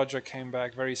 And Roger came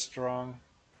back very strong.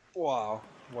 Wow,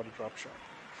 what a drop shot.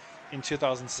 In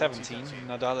 2017, 14-13.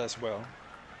 Nadal as well.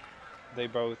 They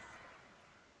both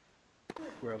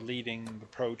were leading the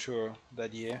Pro Tour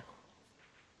that year.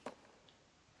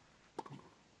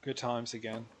 Good times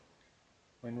again.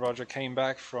 When Roger came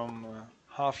back from a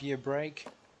half-year break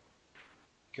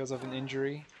because of an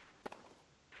injury.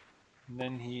 And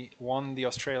then he won the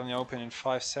Australian Open in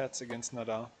 5 sets against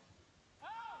Nadal.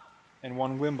 And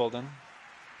won Wimbledon.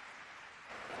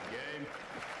 Game.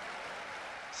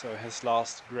 So his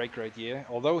last great year.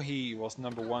 Although he was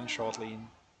 #1 shortly in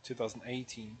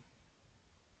 2018.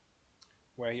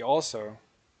 When he also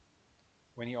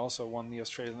won the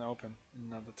Australian Open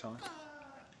another time.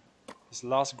 His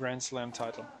last Grand Slam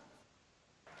title.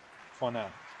 For now.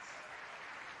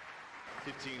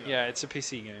 15 all. Yeah, it's a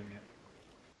PC game, yeah.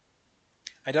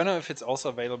 I don't know if it's also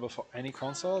available for any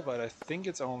console, but I think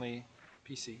it's only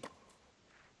PC.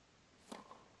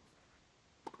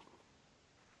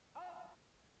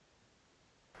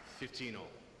 $15 all.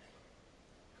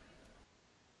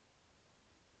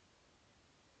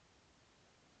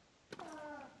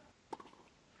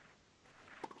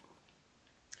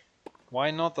 Why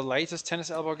not the latest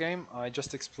Tennis Elbow game? I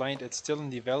just explained it's still in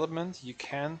development. You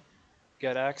can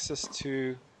get access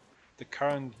to the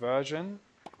current version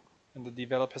and the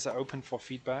developers are open for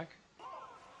feedback.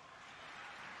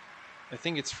 I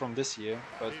think it's from this year,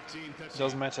 but 15-13. it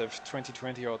doesn't matter if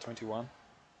 2020 or 21.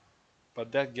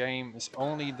 But that game is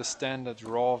only the standard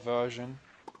raw version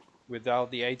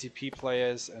without the ATP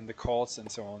players and the courts and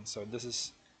so on. So this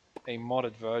is a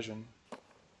modded version,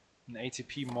 an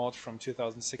ATP mod from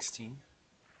 2016.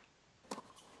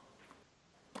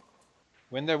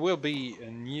 When there will be a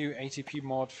new ATP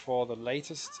mod for the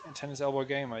latest Tennis Elbow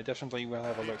game, I definitely will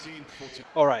have a look. 15-14.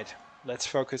 Alright, let's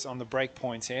focus on the break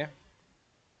points here.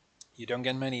 You don't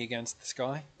get many against this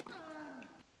guy.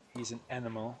 He's an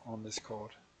animal on this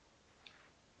court.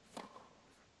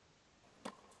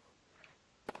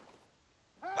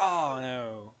 Oh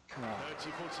no, come on.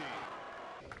 30-14.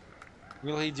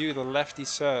 Will he do the lefty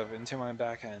serve into my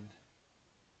backhand?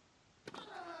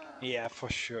 Yeah, for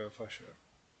sure, for sure.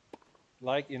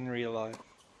 Like in real life.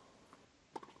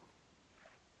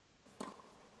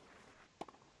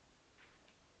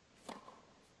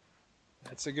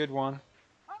 That's a good one.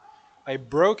 I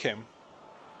broke him.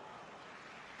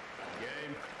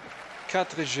 Game.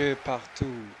 4 jeux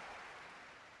partout.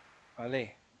 Allez.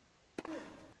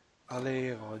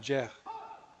 Allez, Roger.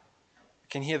 I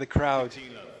can hear the crowd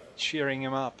 15 love. cheering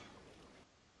him up.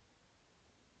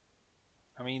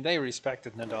 I mean, they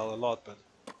respected Nadal a lot, but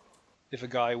if a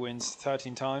guy wins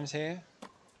 13 times here,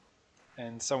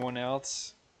 and someone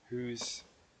else who's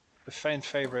a fan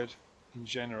favorite in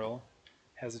general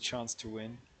has a chance to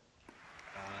win,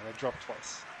 they dropped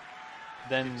twice.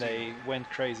 Then they went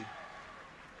crazy.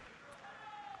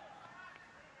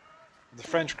 The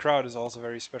French crowd is also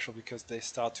very special because they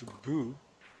start to boo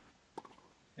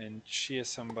and cheer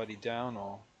somebody down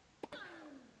or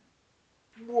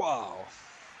wow,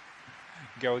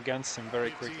 go against him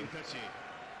very quickly.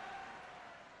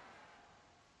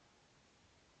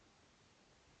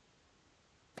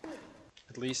 15-13.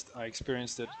 At least I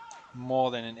experienced it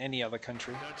more than in any other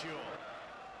country. 30 all.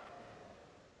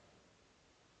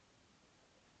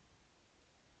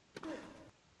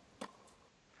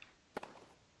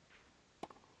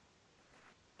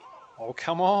 Oh,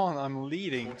 come on, I'm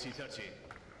leading. 40-13.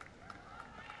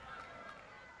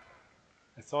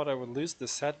 I thought I would lose the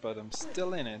set, but I'm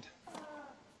still in it.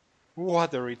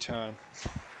 What a return.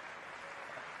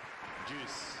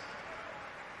 Juice.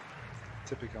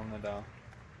 Typical Nadal.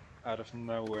 Out of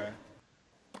nowhere.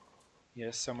 He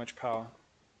has so much power.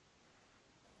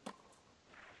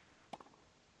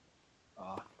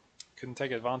 Ah, couldn't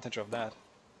take advantage of that.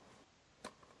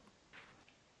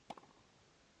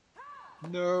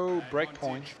 No, break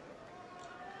point.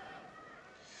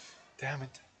 Damn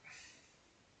it.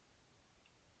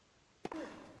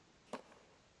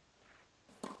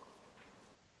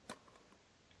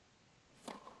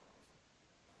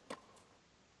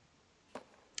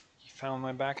 He found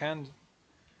my backhand.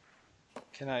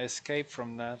 Can I escape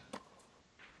from that?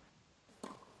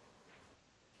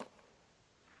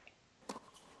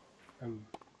 Oh.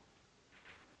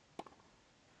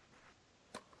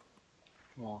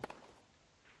 Come on.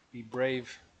 Be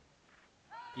brave.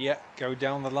 Yeah, go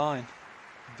down the line.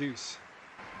 Deuce.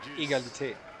 Deuce.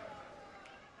 Égalité.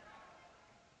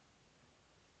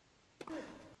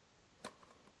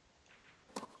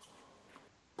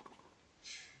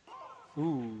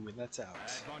 Ooh, that's out.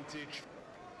 Advantage.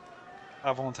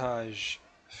 Avantage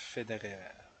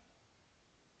Federer.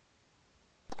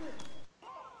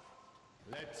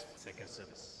 Let's second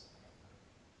service.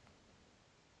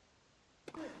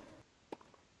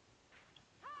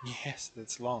 Yes,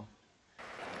 that's long.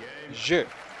 Game. Jeu.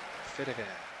 Federer.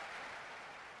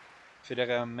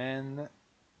 Federer mène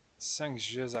 5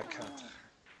 jeux à 4.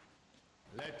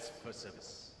 Let's first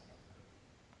service.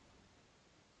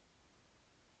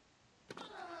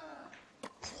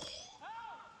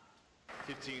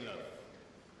 Love.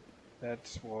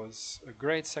 That was a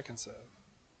great second serve.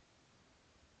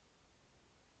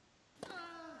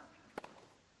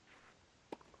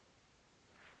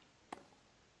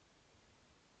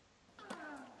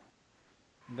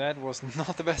 That was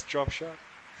not the best drop shot.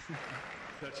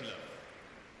 30 love.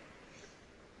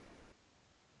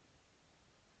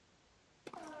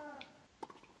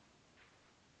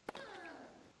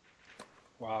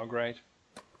 Wow, great.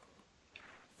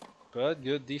 But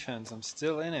good defense. I'm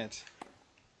still in it.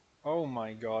 Oh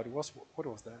my god, what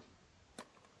was that?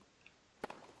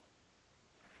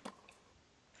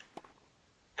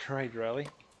 Great rally.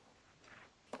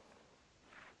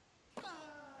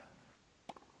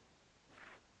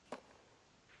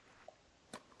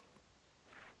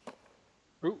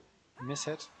 Ooh, miss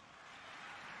hit.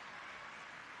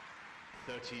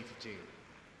 30-15.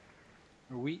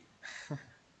 Oui.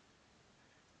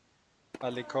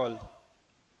 À l'école.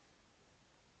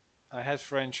 I had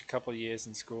French a couple years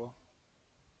in school.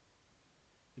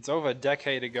 It's over a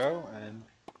decade ago, and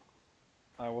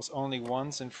I was only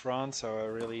once in France, so I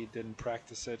really didn't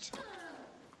practice it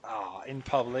in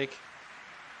public.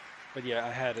 But yeah,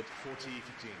 I had it.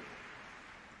 40-15.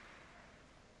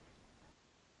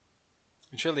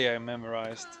 Actually, I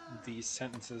memorized these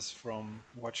sentences from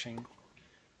watching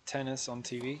tennis on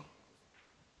TV.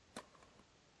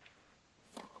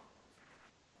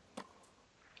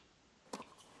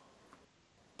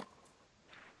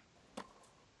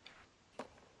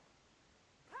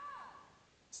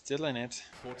 Still in it.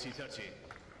 40-30.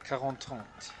 40-30.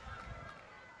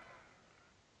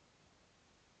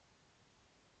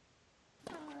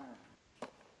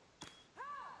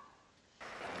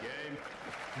 Game.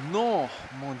 Non,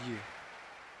 mon Dieu.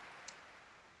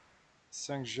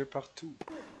 5 jeux partout.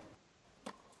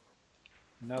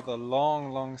 Another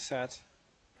long set.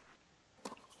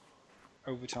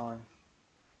 Overtime.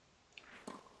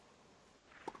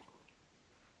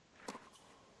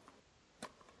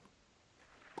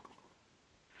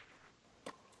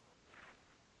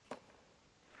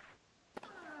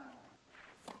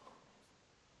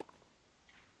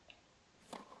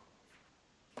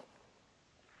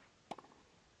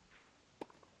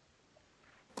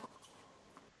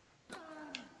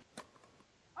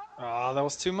 That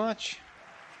was too much.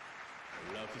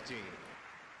 Love 15.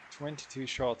 22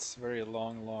 shots, very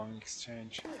long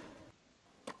exchange.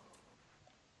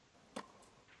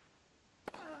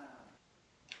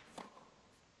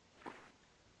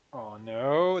 Oh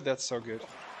no, that's so good.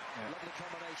 Yeah. Lovely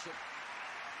combination.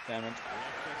 Damn it. Love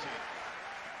 30.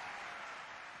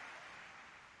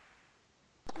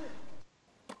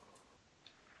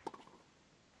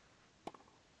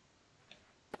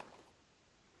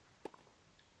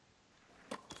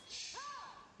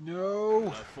 No!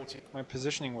 Love 40. My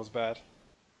positioning was bad.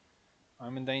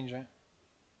 I'm in danger.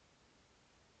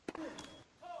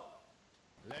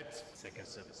 Let's second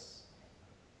service.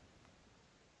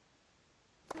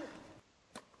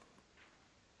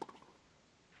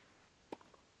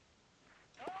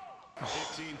 Oh.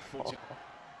 15-40.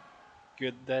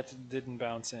 Good, that didn't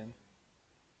bounce in.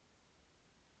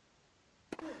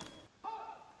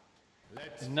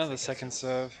 Let's Another second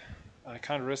serve. I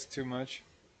can't risk too much.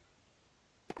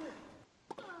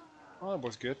 Oh, that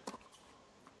was good.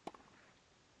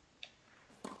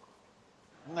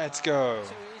 Let's go.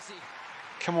 Too easy.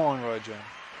 Come on, Roger.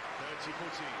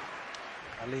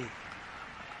 30-14. Ali.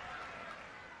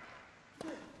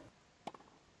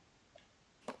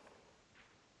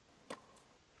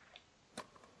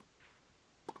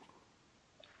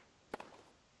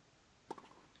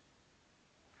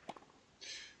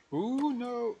 Ooh,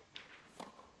 no!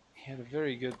 He had a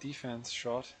very good defense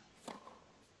shot.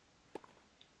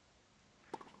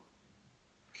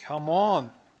 Come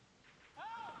on!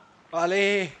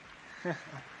 Allez!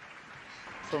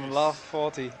 From Love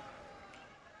 40.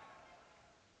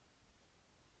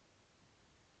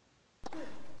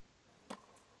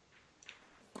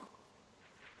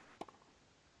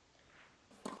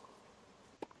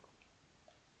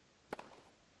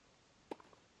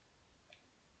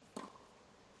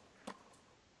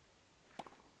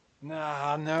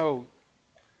 Nah, no.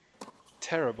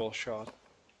 Terrible shot.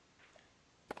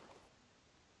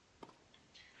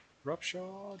 Drop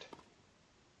shot.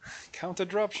 Counter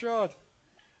drop shot.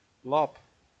 Lob.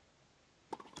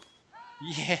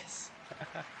 Yes.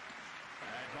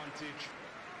 Advantage.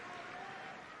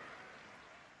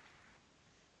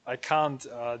 I can't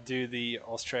do the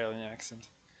Australian accent.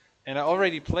 And I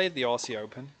already played the Aussie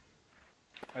Open.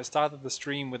 I started the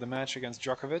stream with a match against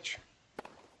Djokovic,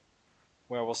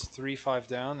 where I was 3-5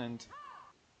 down and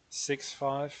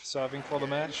 6-5 serving for the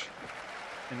match,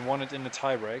 and won it in the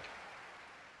tiebreak.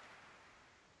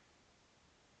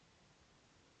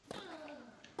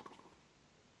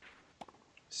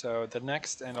 So the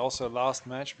next and also last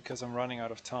match, because I'm running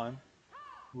out of time,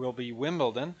 will be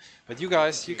Wimbledon. But you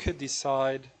guys, you could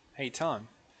decide, hey time,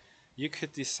 you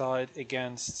could decide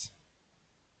against,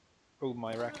 oh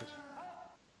my racket,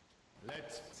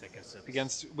 Let's second service.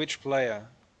 against which player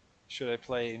should I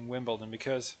play in Wimbledon,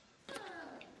 because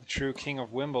the true king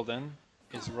of Wimbledon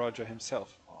is Roger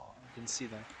himself. Oh, I didn't see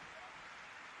that.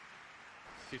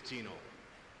 15 all.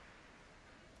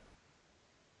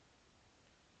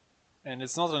 And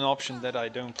it's not an option that I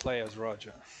don't play as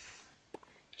Roger.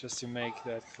 Just to make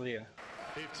that clear.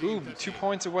 15, Ooh, 13. 2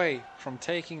 points away from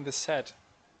taking the set.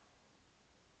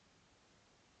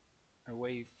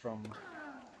 Away from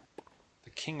the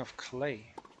king of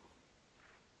clay.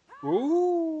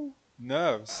 Ooh,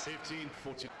 nerves. 15,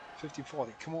 14.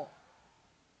 50-40, come on.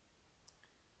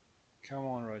 Come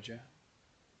on, Roger.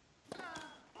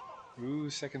 Ooh,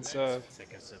 second serve.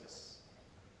 Second service.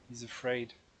 He's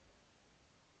afraid.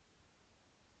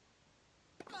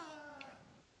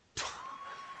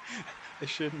 I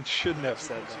shouldn't have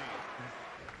said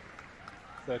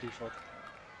that. 30-40.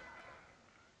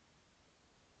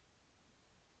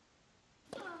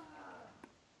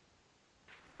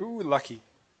 Ooh, lucky.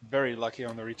 Very lucky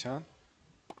on the return.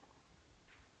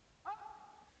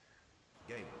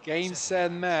 Game,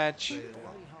 set, match.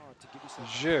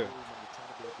 Je.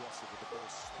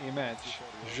 Image.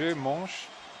 Je mange.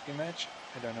 Image.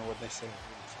 I don't know what they say.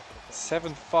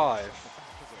 7-5.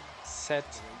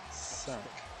 Set 5.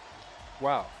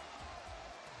 Wow.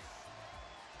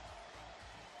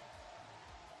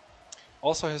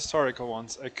 Also historical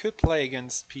ones. I could play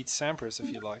against Pete Sampras if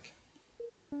you like.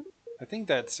 I think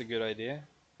that's a good idea.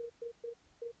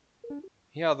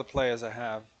 Here are the players I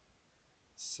have.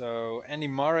 So Andy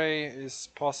Murray is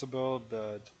possible,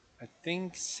 but I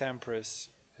think Sampras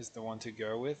is the one to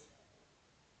go with.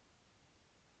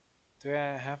 Do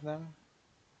I have them?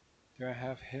 Do I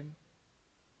have him?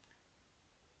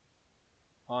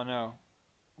 Oh no.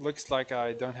 Looks like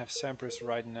I don't have Sampras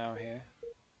right now here.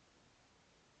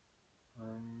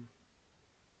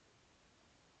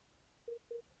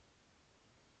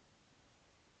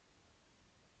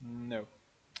 No.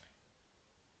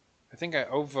 I think I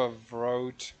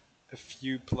overwrote a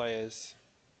few players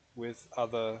with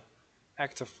other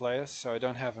active players, so I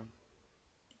don't have him.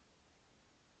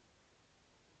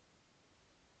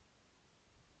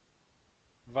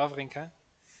 Wawrinka.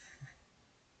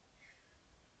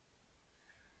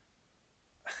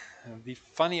 The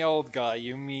funny old guy,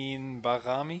 you mean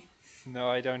Barami? No,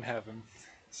 I don't have him.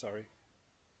 Sorry.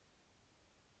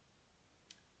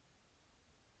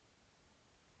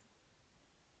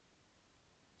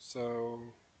 So,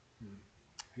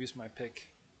 who's my pick?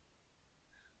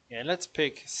 Yeah, let's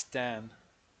pick Stan.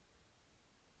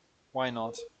 Why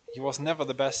not? He was never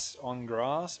the best on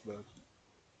grass, but...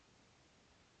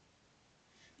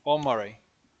 Or Murray.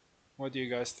 What do you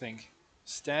guys think?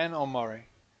 Stan or Murray?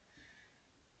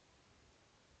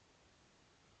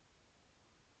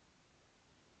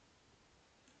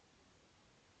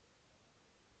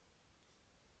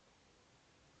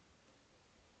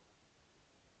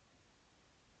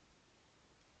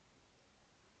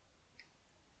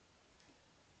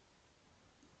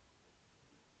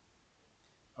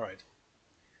 Alright.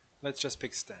 Let's just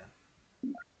pick Stan.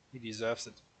 He deserves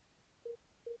it.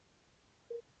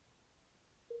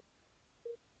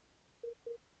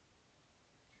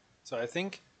 So I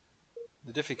think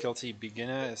the difficulty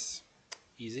beginner is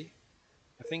easy.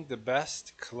 I think the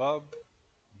best club,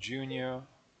 junior,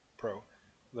 pro.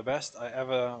 The best I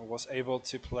ever was able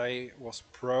to play was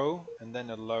Pro and then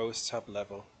a low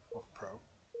sub-level of Pro.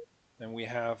 Then we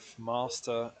have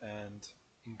Master and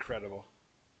Incredible.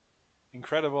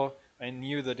 Incredible, I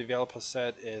knew the developer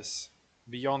said, is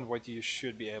beyond what you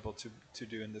should be able to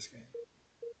do in this game.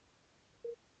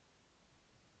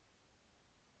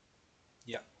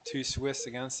 Yeah, two Swiss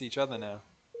against each other now.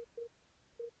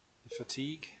 The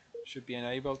fatigue should be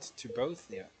enabled to both,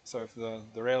 yeah. So if the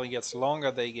rally gets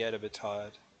longer, they get a bit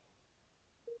tired.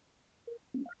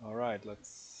 Alright,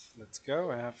 let's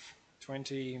go. I have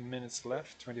 20 minutes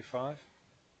left, 25.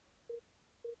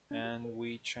 And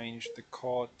we change the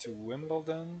court to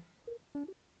Wimbledon.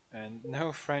 And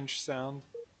no French sound.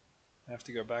 I have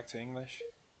to go back to English.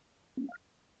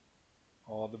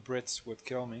 Or the Brits would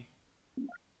kill me.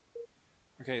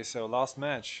 Okay, so last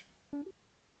match.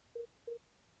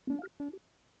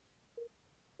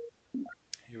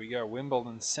 Here we go,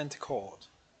 Wimbledon center court.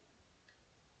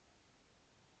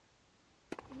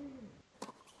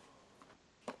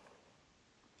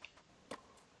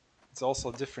 It's also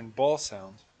a different ball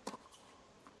sound.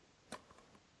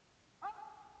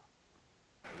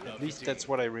 At least that's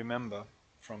what I remember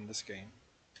from this game.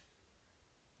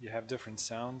 You have different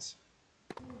sounds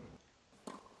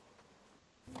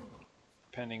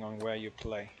depending on where you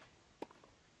play.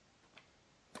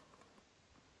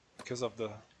 Because of the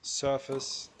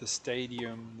surface, the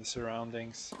stadium, the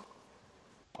surroundings.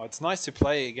 Oh, it's nice to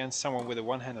play against someone with a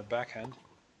one-handed backhand.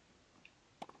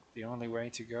 The only way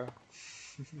to go.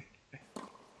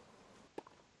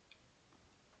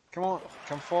 Come on,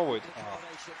 come forward. Oh,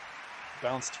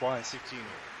 bounced twice. 15.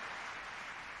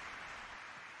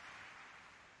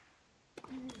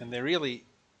 And they really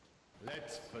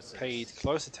Let's possess. paid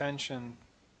close attention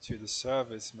to the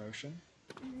service motion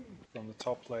from the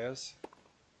top players.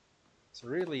 So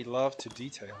really love to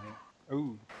detail here.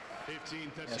 Ooh,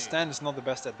 15, 13. yeah, Stan is not the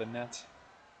best at the net.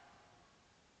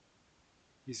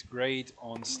 He's great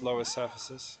on slower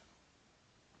surfaces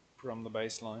from the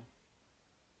baseline.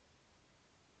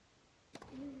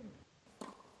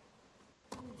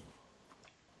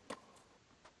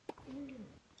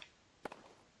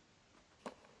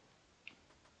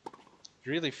 It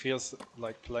really feels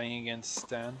like playing against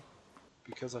Stan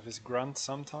because of his grunt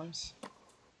sometimes.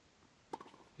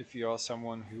 If you are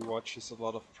someone who watches a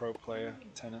lot of pro player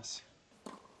tennis.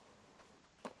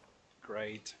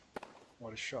 Great.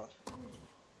 What a shot.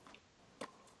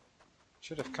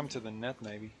 Should have come to the net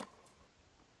maybe.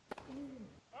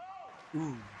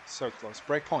 Ooh, so close.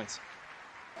 Break points.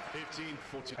 15,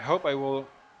 14. I hope I will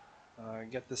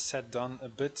get this set done a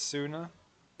bit sooner.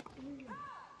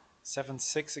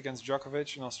 7-6 against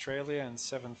Djokovic in Australia and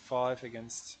 7-5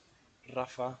 against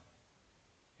Rafa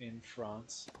in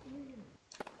France.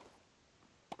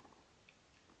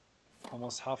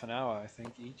 Almost half an hour, I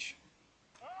think, each.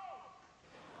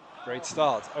 Great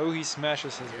start. Oh, he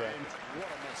smashes his racket. What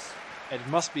a miss. It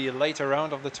must be a later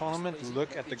round of the tournament.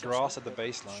 Look at the grass at the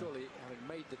baseline. Surely, having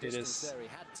made the It distance is there, he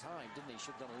had time, didn't he?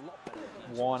 Should have done a lot better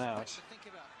than that. worn out.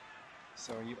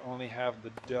 So you only have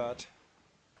the dirt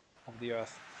of the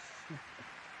earth,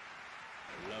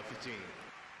 Love 15.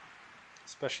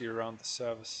 especially around the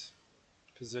service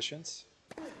positions.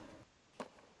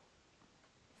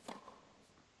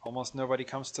 Almost nobody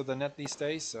comes to the net these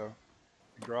days, so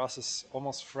the grass is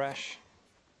almost fresh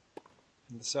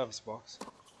in the service box.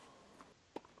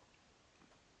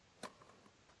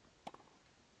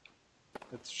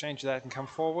 Let's change that and come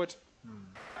forward.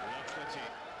 Love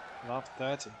 30. Love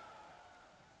 30.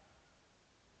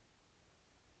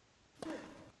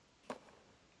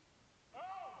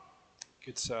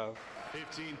 Good serve.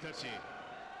 15, 13.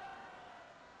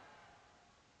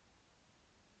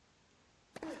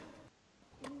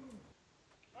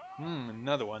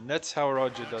 Another one. That's how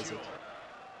Roger does it.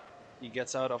 He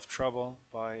gets out of trouble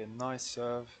by a nice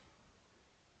serve.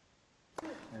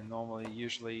 And normally,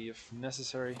 usually, if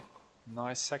necessary,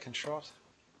 nice second shot.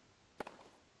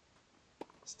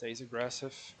 Stays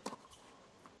aggressive.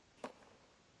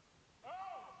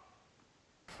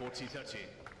 40, 13.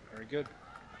 Very good.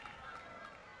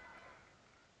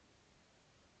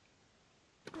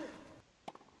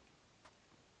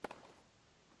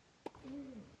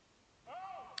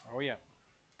 Oh yeah.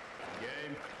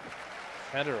 Game.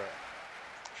 Federer.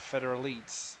 Federer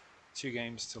leads 2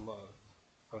 games to love.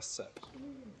 First set.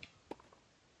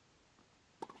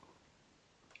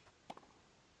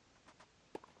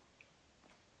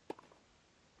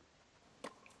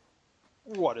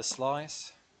 What a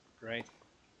slice. Great.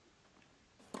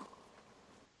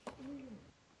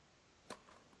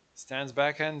 Stan's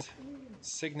backhand.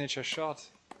 Signature shot.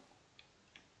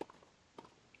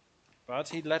 But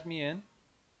he let me in.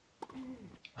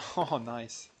 Oh,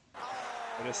 nice.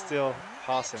 But it's still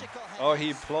passing. Oh,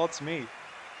 he applauds me.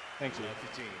 Thank you. Love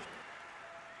 15.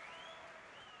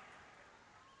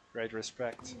 Great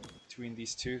respect between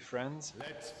these two friends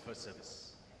Let's for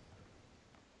service.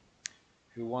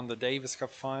 who won the Davis Cup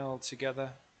final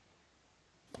together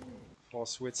for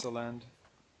Switzerland.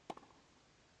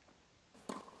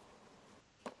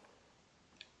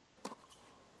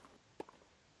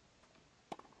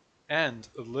 And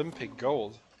Olympic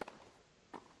gold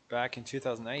back in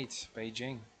 2008,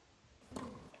 Beijing.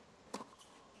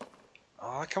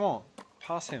 Ah, come on,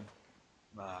 pass him.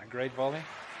 Ah, great volley.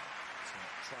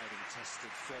 Tried and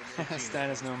tested formula. Stan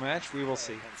is no match, we will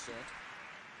see. Concert.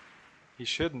 He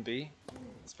shouldn't be,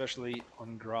 especially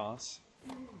on grass.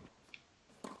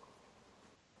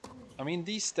 I mean,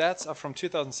 these stats are from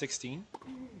 2016,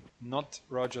 not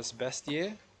Roger's best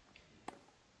year.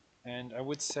 And I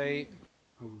would say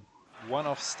one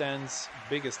of Stan's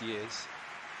biggest years.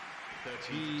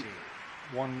 13 He 15.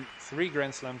 won 3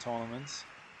 Grand Slam tournaments.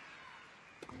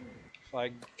 If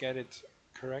I get it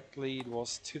correctly, it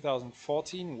was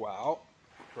 2014. Wow,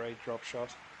 great drop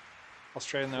shot.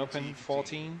 Australian Open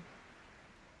 14.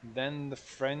 Then the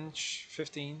French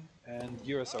 15 and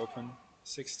US Open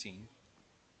 16.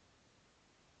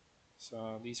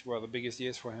 So these were the biggest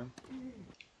years for him.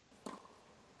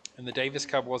 And the Davis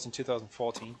Cup was in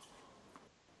 2014.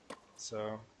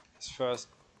 So his first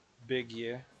big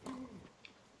year.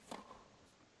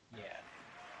 Yeah.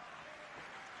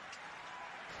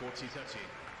 40 30.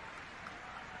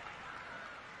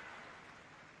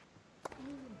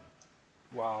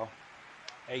 Wow.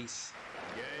 Ace.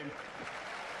 Game.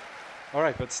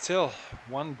 Alright, but still,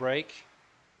 one break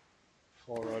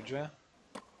for Roger.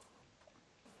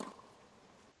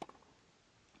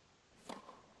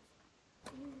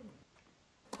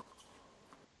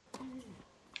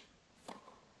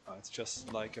 Oh, it's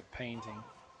just like a painting.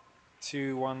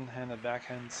 2 one-handed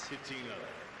backhands. 15 love.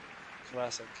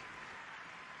 Classic.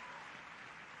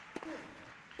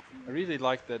 I really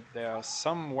like that there are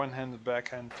some one-handed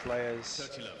backhand players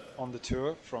 30 love. on the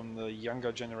tour from the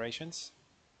younger generations.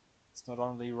 It's not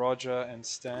only Roger and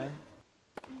Stan.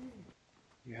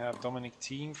 You have Dominic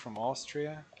Thiem from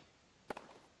Austria,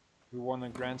 who won a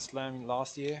Grand Slam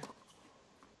last year.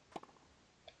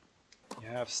 You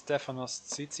have Stefanos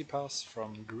Tsitsipas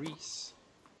from Greece,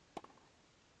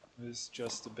 who's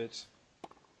just a bit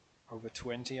over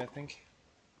 20, I think.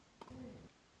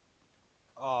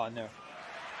 Oh no.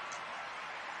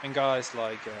 And guys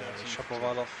like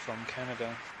Shapovalov from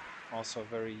Canada, also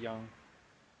very young,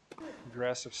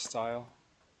 aggressive style.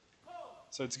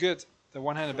 So it's good. The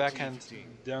one-handed backhand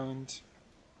doesn't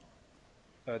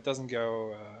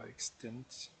go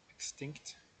extinct.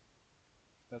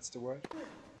 That's the word.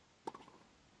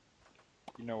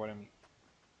 You know what I mean.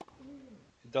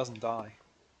 It doesn't die.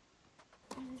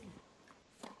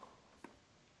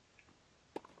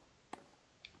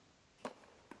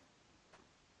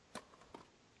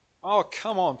 Oh,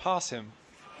 come on, pass him.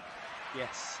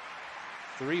 Yes.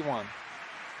 3-1. Game.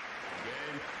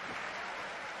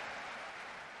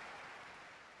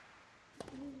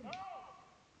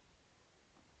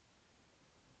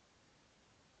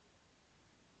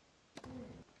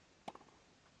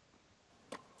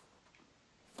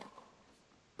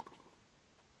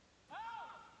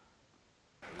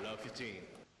 Love 15.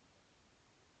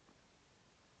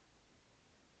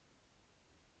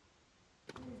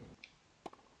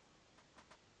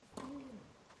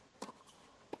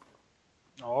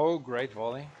 Oh, great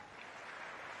volley.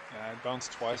 Yeah, it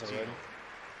bounced twice already.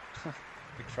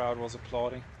 The crowd was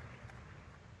applauding.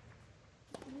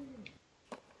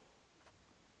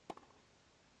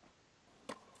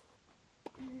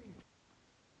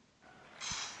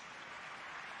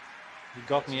 He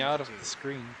got me out of the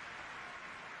screen.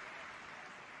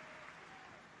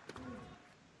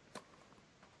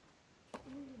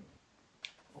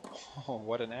 Oh,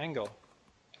 what an angle.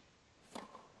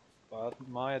 But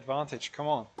my advantage, come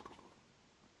on.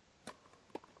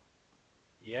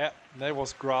 Yeah, that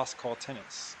was grass court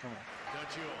tennis. Come on.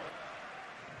 Got you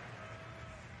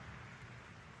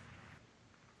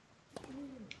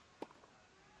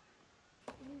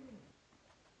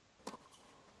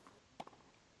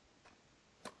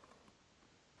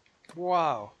all.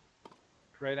 Wow.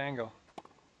 Great angle.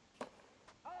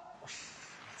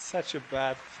 Such a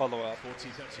bad follow-up. 40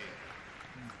 30.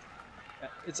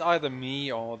 It's either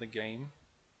me or the game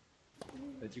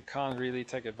that you can't really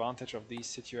take advantage of these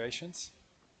situations.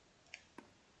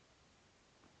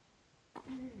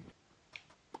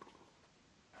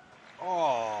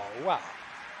 Oh, wow.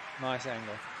 Nice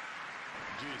angle.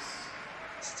 Juice.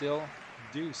 Still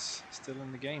deuce. Still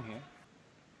in the game here.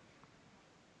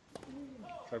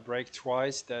 If I break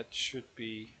twice, that should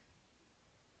be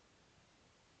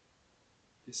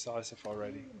decisive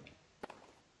already.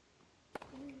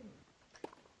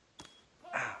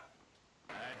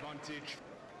 Advantage.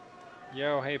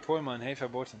 Yo, hey Pullman, hey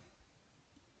verboten.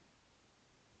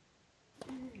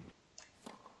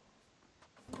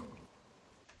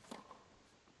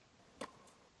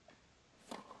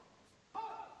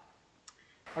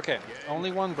 Okay,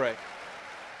 only one break.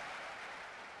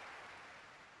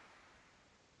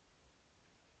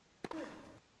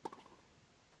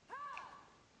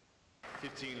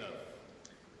 Love.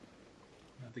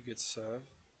 Another good serve.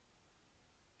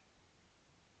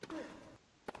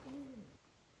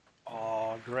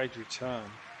 Oh, great return.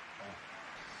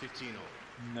 15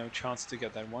 all. No chance to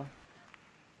get that one.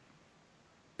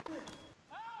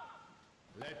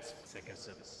 Let's second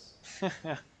service.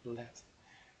 Let.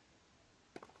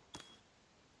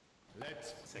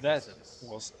 Let's second That service.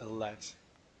 was a let,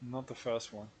 not the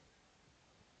first one.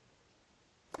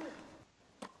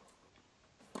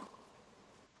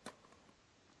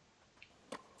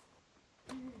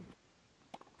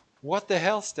 What the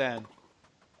hell, Stan?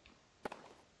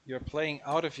 You're playing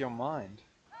out of your mind.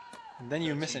 And then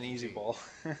you miss an easy ball.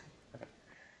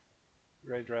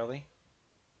 Great rally.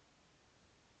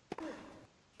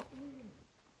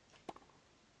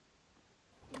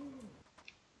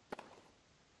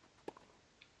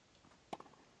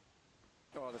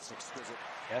 Oh, that's exquisite.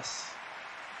 Yes.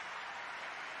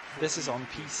 This is on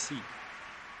PC.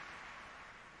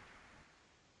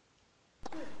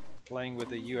 Playing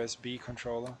with a USB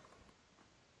controller.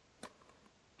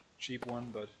 Cheap one,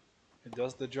 but it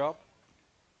does the job.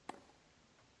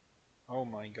 Oh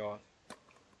my god.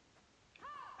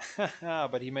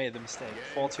 But he made the mistake.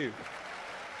 4-2.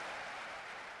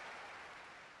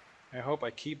 I hope I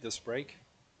keep this break.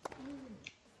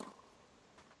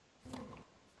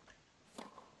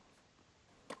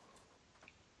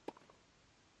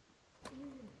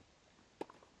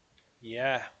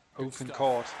 Yeah, open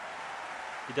court.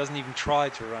 He doesn't even try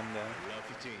to run there. Love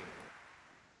 15.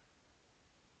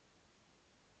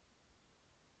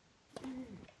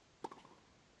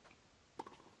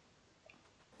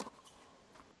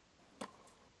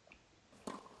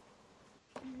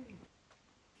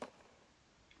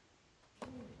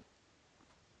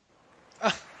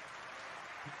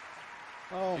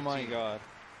 Oh my god.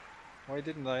 Why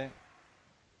didn't I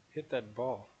hit that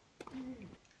ball?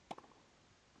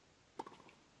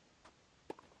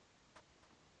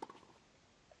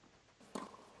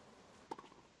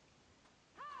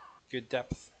 Good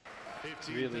depth.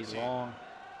 15, Really 13. long.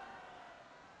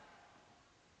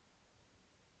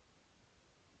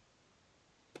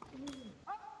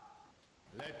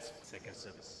 Let's second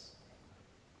service.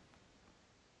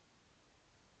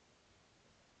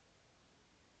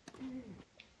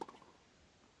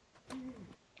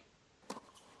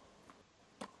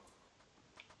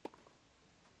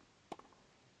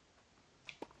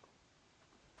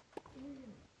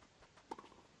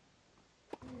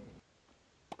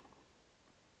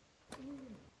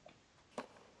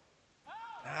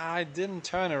 I didn't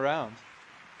turn around.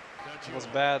 It was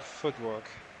bad footwork.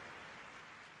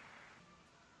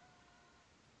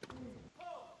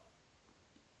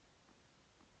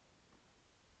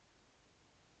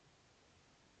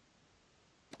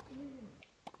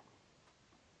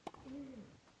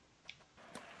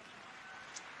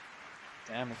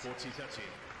 Damn it. 40, 13.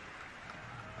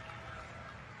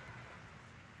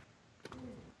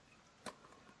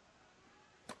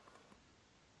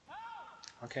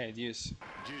 Okay, deuce.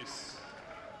 Juice.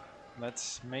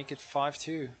 Let's make it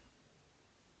 5-2.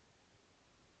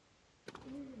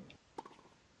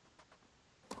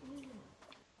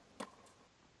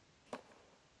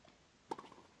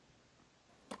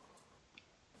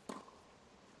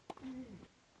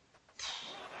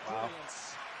 Wow.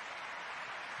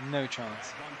 No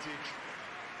chance. Advantage.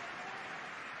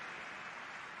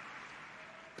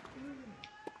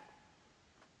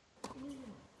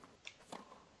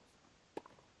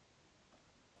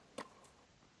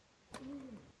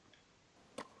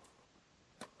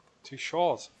 Too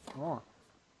short. Come on.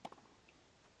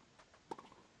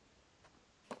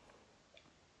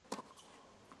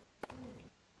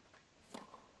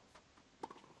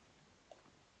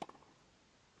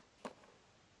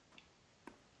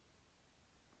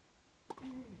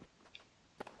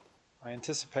 I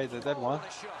anticipated that one.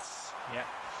 Yeah.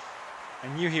 I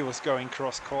knew he was going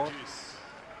cross court. Juice.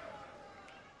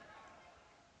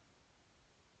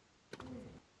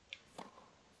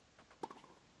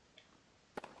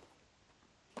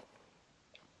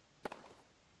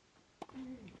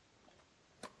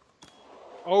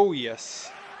 Oh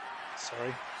yes.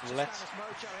 sorry, Just let found his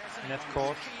mojo, hasn't net he?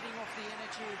 court. Feeding off the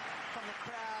energy from the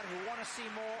crowd who want to see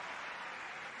more.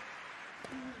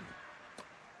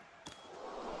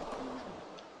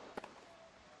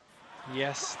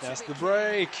 Yes, that's the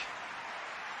break.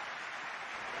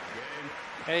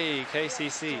 Hey,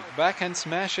 KCC, backhand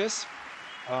smashes.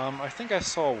 I think I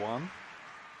saw one.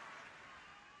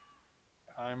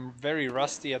 I'm very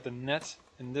rusty at the net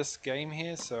in this game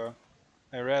here, so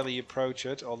I rarely approach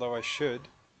it, although I should.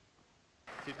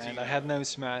 15 And I had no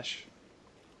smash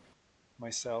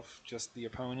myself, just the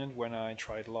opponent when I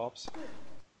tried lobs.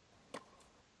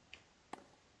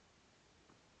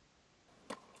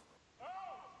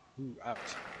 Ooh, out.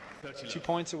 30 2 love.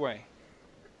 points away.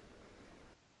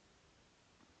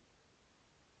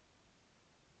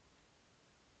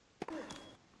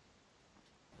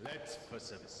 Let's for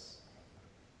service.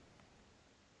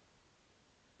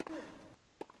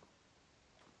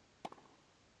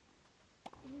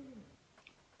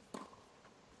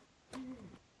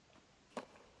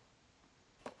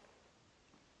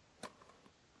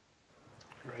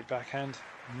 Great backhand.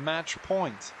 Match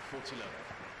point. 40 love.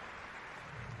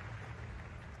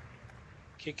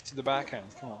 Kick to the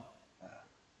backhand. Come on.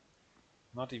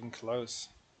 Not even close.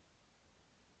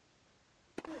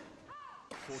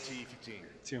 40 15.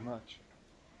 Too much.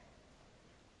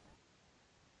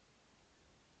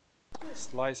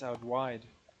 Slice out wide.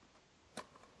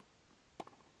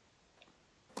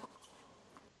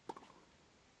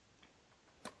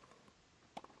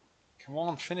 Come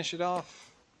on, finish it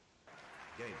off.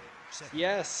 Game. Second.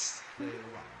 Yes. Player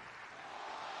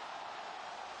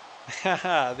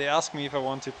Haha, they asked me if I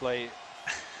want to play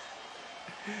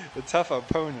a tougher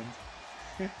opponent.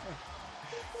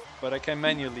 But I can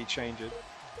manually change it.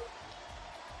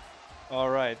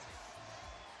 Alright.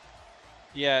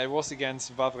 Yeah, it was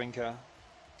against Wawrinka.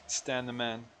 Stan the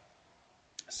man.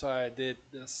 So I did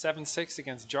the 7-6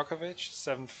 against Djokovic,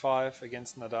 7-5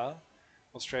 against Nadal,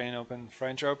 Australian Open,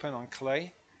 French Open on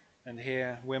clay, and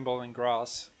here Wimbledon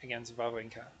grass against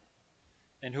Wawrinka.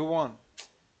 And who won?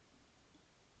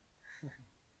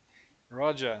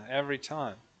 Roger, every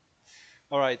time.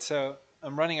 Alright, so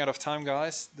I'm running out of time,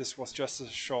 guys. This was just a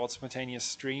short, spontaneous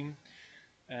stream.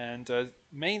 And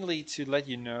mainly to let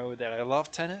you know that I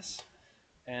love tennis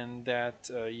and that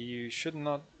you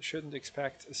shouldn't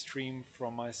expect a stream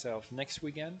from myself next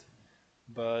weekend.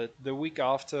 But the week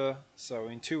after, so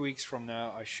in 2 weeks from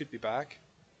now, I should be back.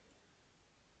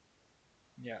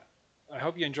 Yeah, I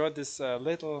hope you enjoyed this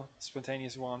little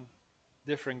spontaneous one.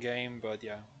 Different game, but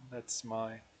yeah, that's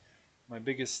my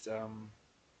biggest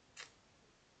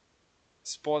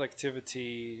sport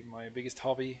activity, my biggest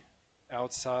hobby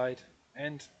outside,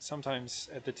 and sometimes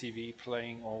at the TV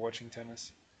playing or watching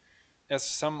tennis, as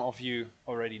some of you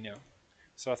already know.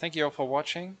 So thank you all for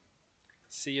watching.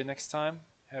 See you next time.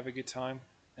 Have a good time,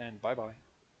 and bye bye.